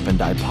the Roll Up and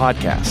Die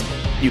podcast.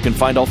 You can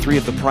find all three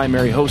of the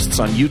primary hosts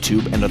on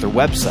YouTube and other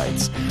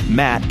websites.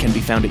 Matt can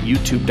be found at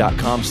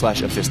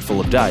youtube.com/a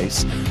fistful of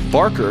dice.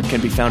 Barker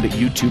can be found at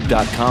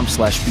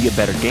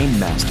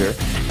youtube.com/beabettergamemaster.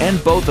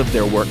 And both of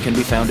their work can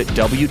be found at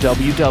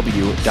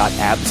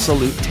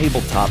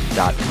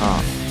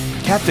www.absolutetabletop.com.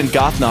 Captain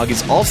Gothnog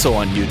is also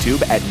on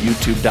YouTube at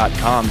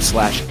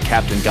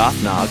youtube.com/Captain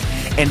Gothnog,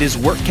 and his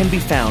work can be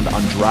found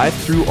on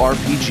Drive-Thru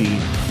RPG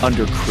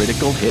under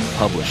Critical Hit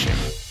Publishing.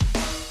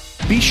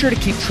 Be sure to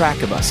keep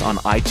track of us on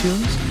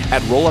iTunes,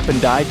 at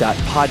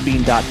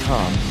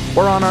rollupanddie.podbean.com,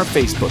 or on our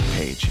Facebook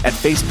page at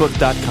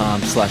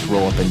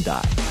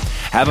facebook.com/rollupanddie.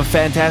 Have a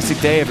fantastic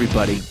day,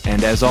 everybody,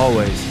 and as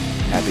always,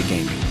 happy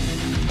gaming.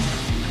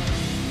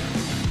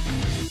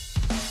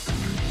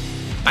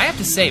 I have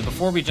to say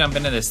before we jump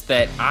into this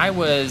that I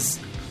was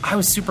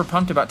super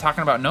pumped about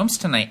talking about gnomes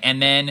tonight,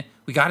 and then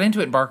we got into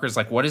it. And Barker's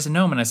like, "What is a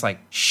gnome?" And I was like,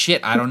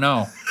 "Shit, I don't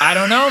know. I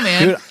don't know,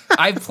 man." Dude.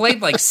 I've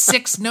played like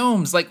 6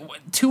 gnomes. Like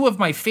 2 of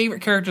my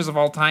favorite characters of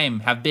all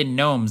time have been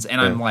gnomes, and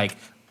I'm like,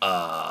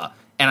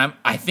 and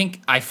I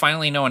think I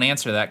finally know an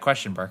answer to that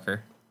question,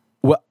 Barker.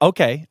 Well,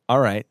 okay, all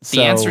right.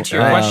 The answer to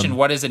your question,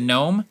 what is a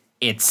gnome?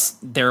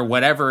 They're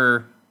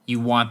whatever you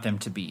want them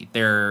to be.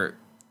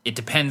 It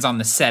depends on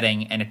the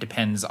setting and it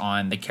depends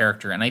on the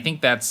character. And I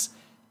think that's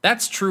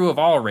true of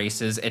all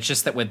races. It's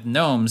just that with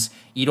gnomes,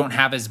 you don't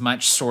have as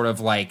much sort of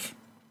like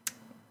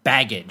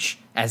baggage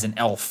as an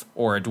elf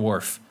or a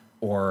dwarf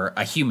or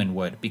a human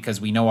would, because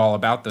we know all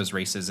about those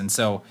races. And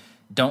so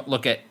don't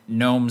look at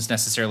gnomes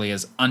necessarily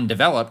as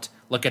undeveloped.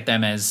 Look at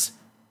them as,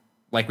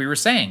 like we were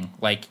saying,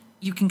 like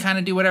you can kind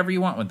of do whatever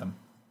you want with them.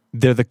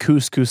 They're the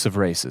couscous of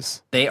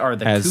races. They are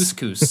the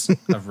couscous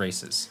of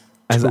races.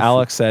 As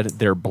Alex said,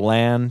 they're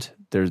bland.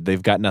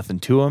 They've got nothing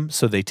to them,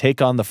 so they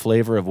take on the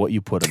flavor of what you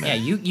put them Yeah,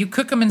 in. you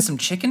cook them in some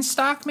chicken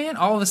stock, man.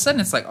 All of a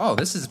sudden, it's like, oh,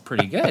 this is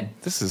pretty good.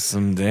 This is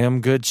some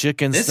damn good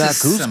chicken stock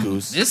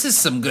couscous. This is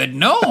some good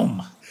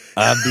gnome.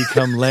 I've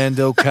become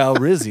Lando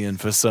Calrissian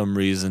for some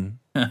reason.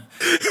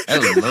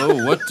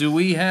 Hello, what do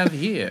we have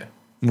here?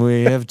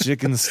 We have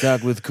chicken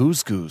stock with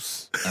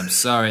couscous. I'm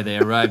sorry, they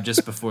arrived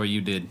just before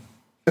you did.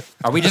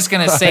 Are we just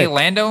gonna say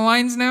Lando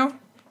lines now?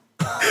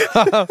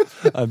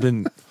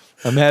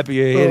 I'm happy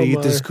you're here to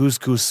eat this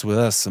couscous with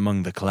us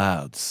among the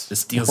clouds.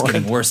 This deal's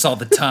getting worse all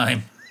the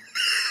time.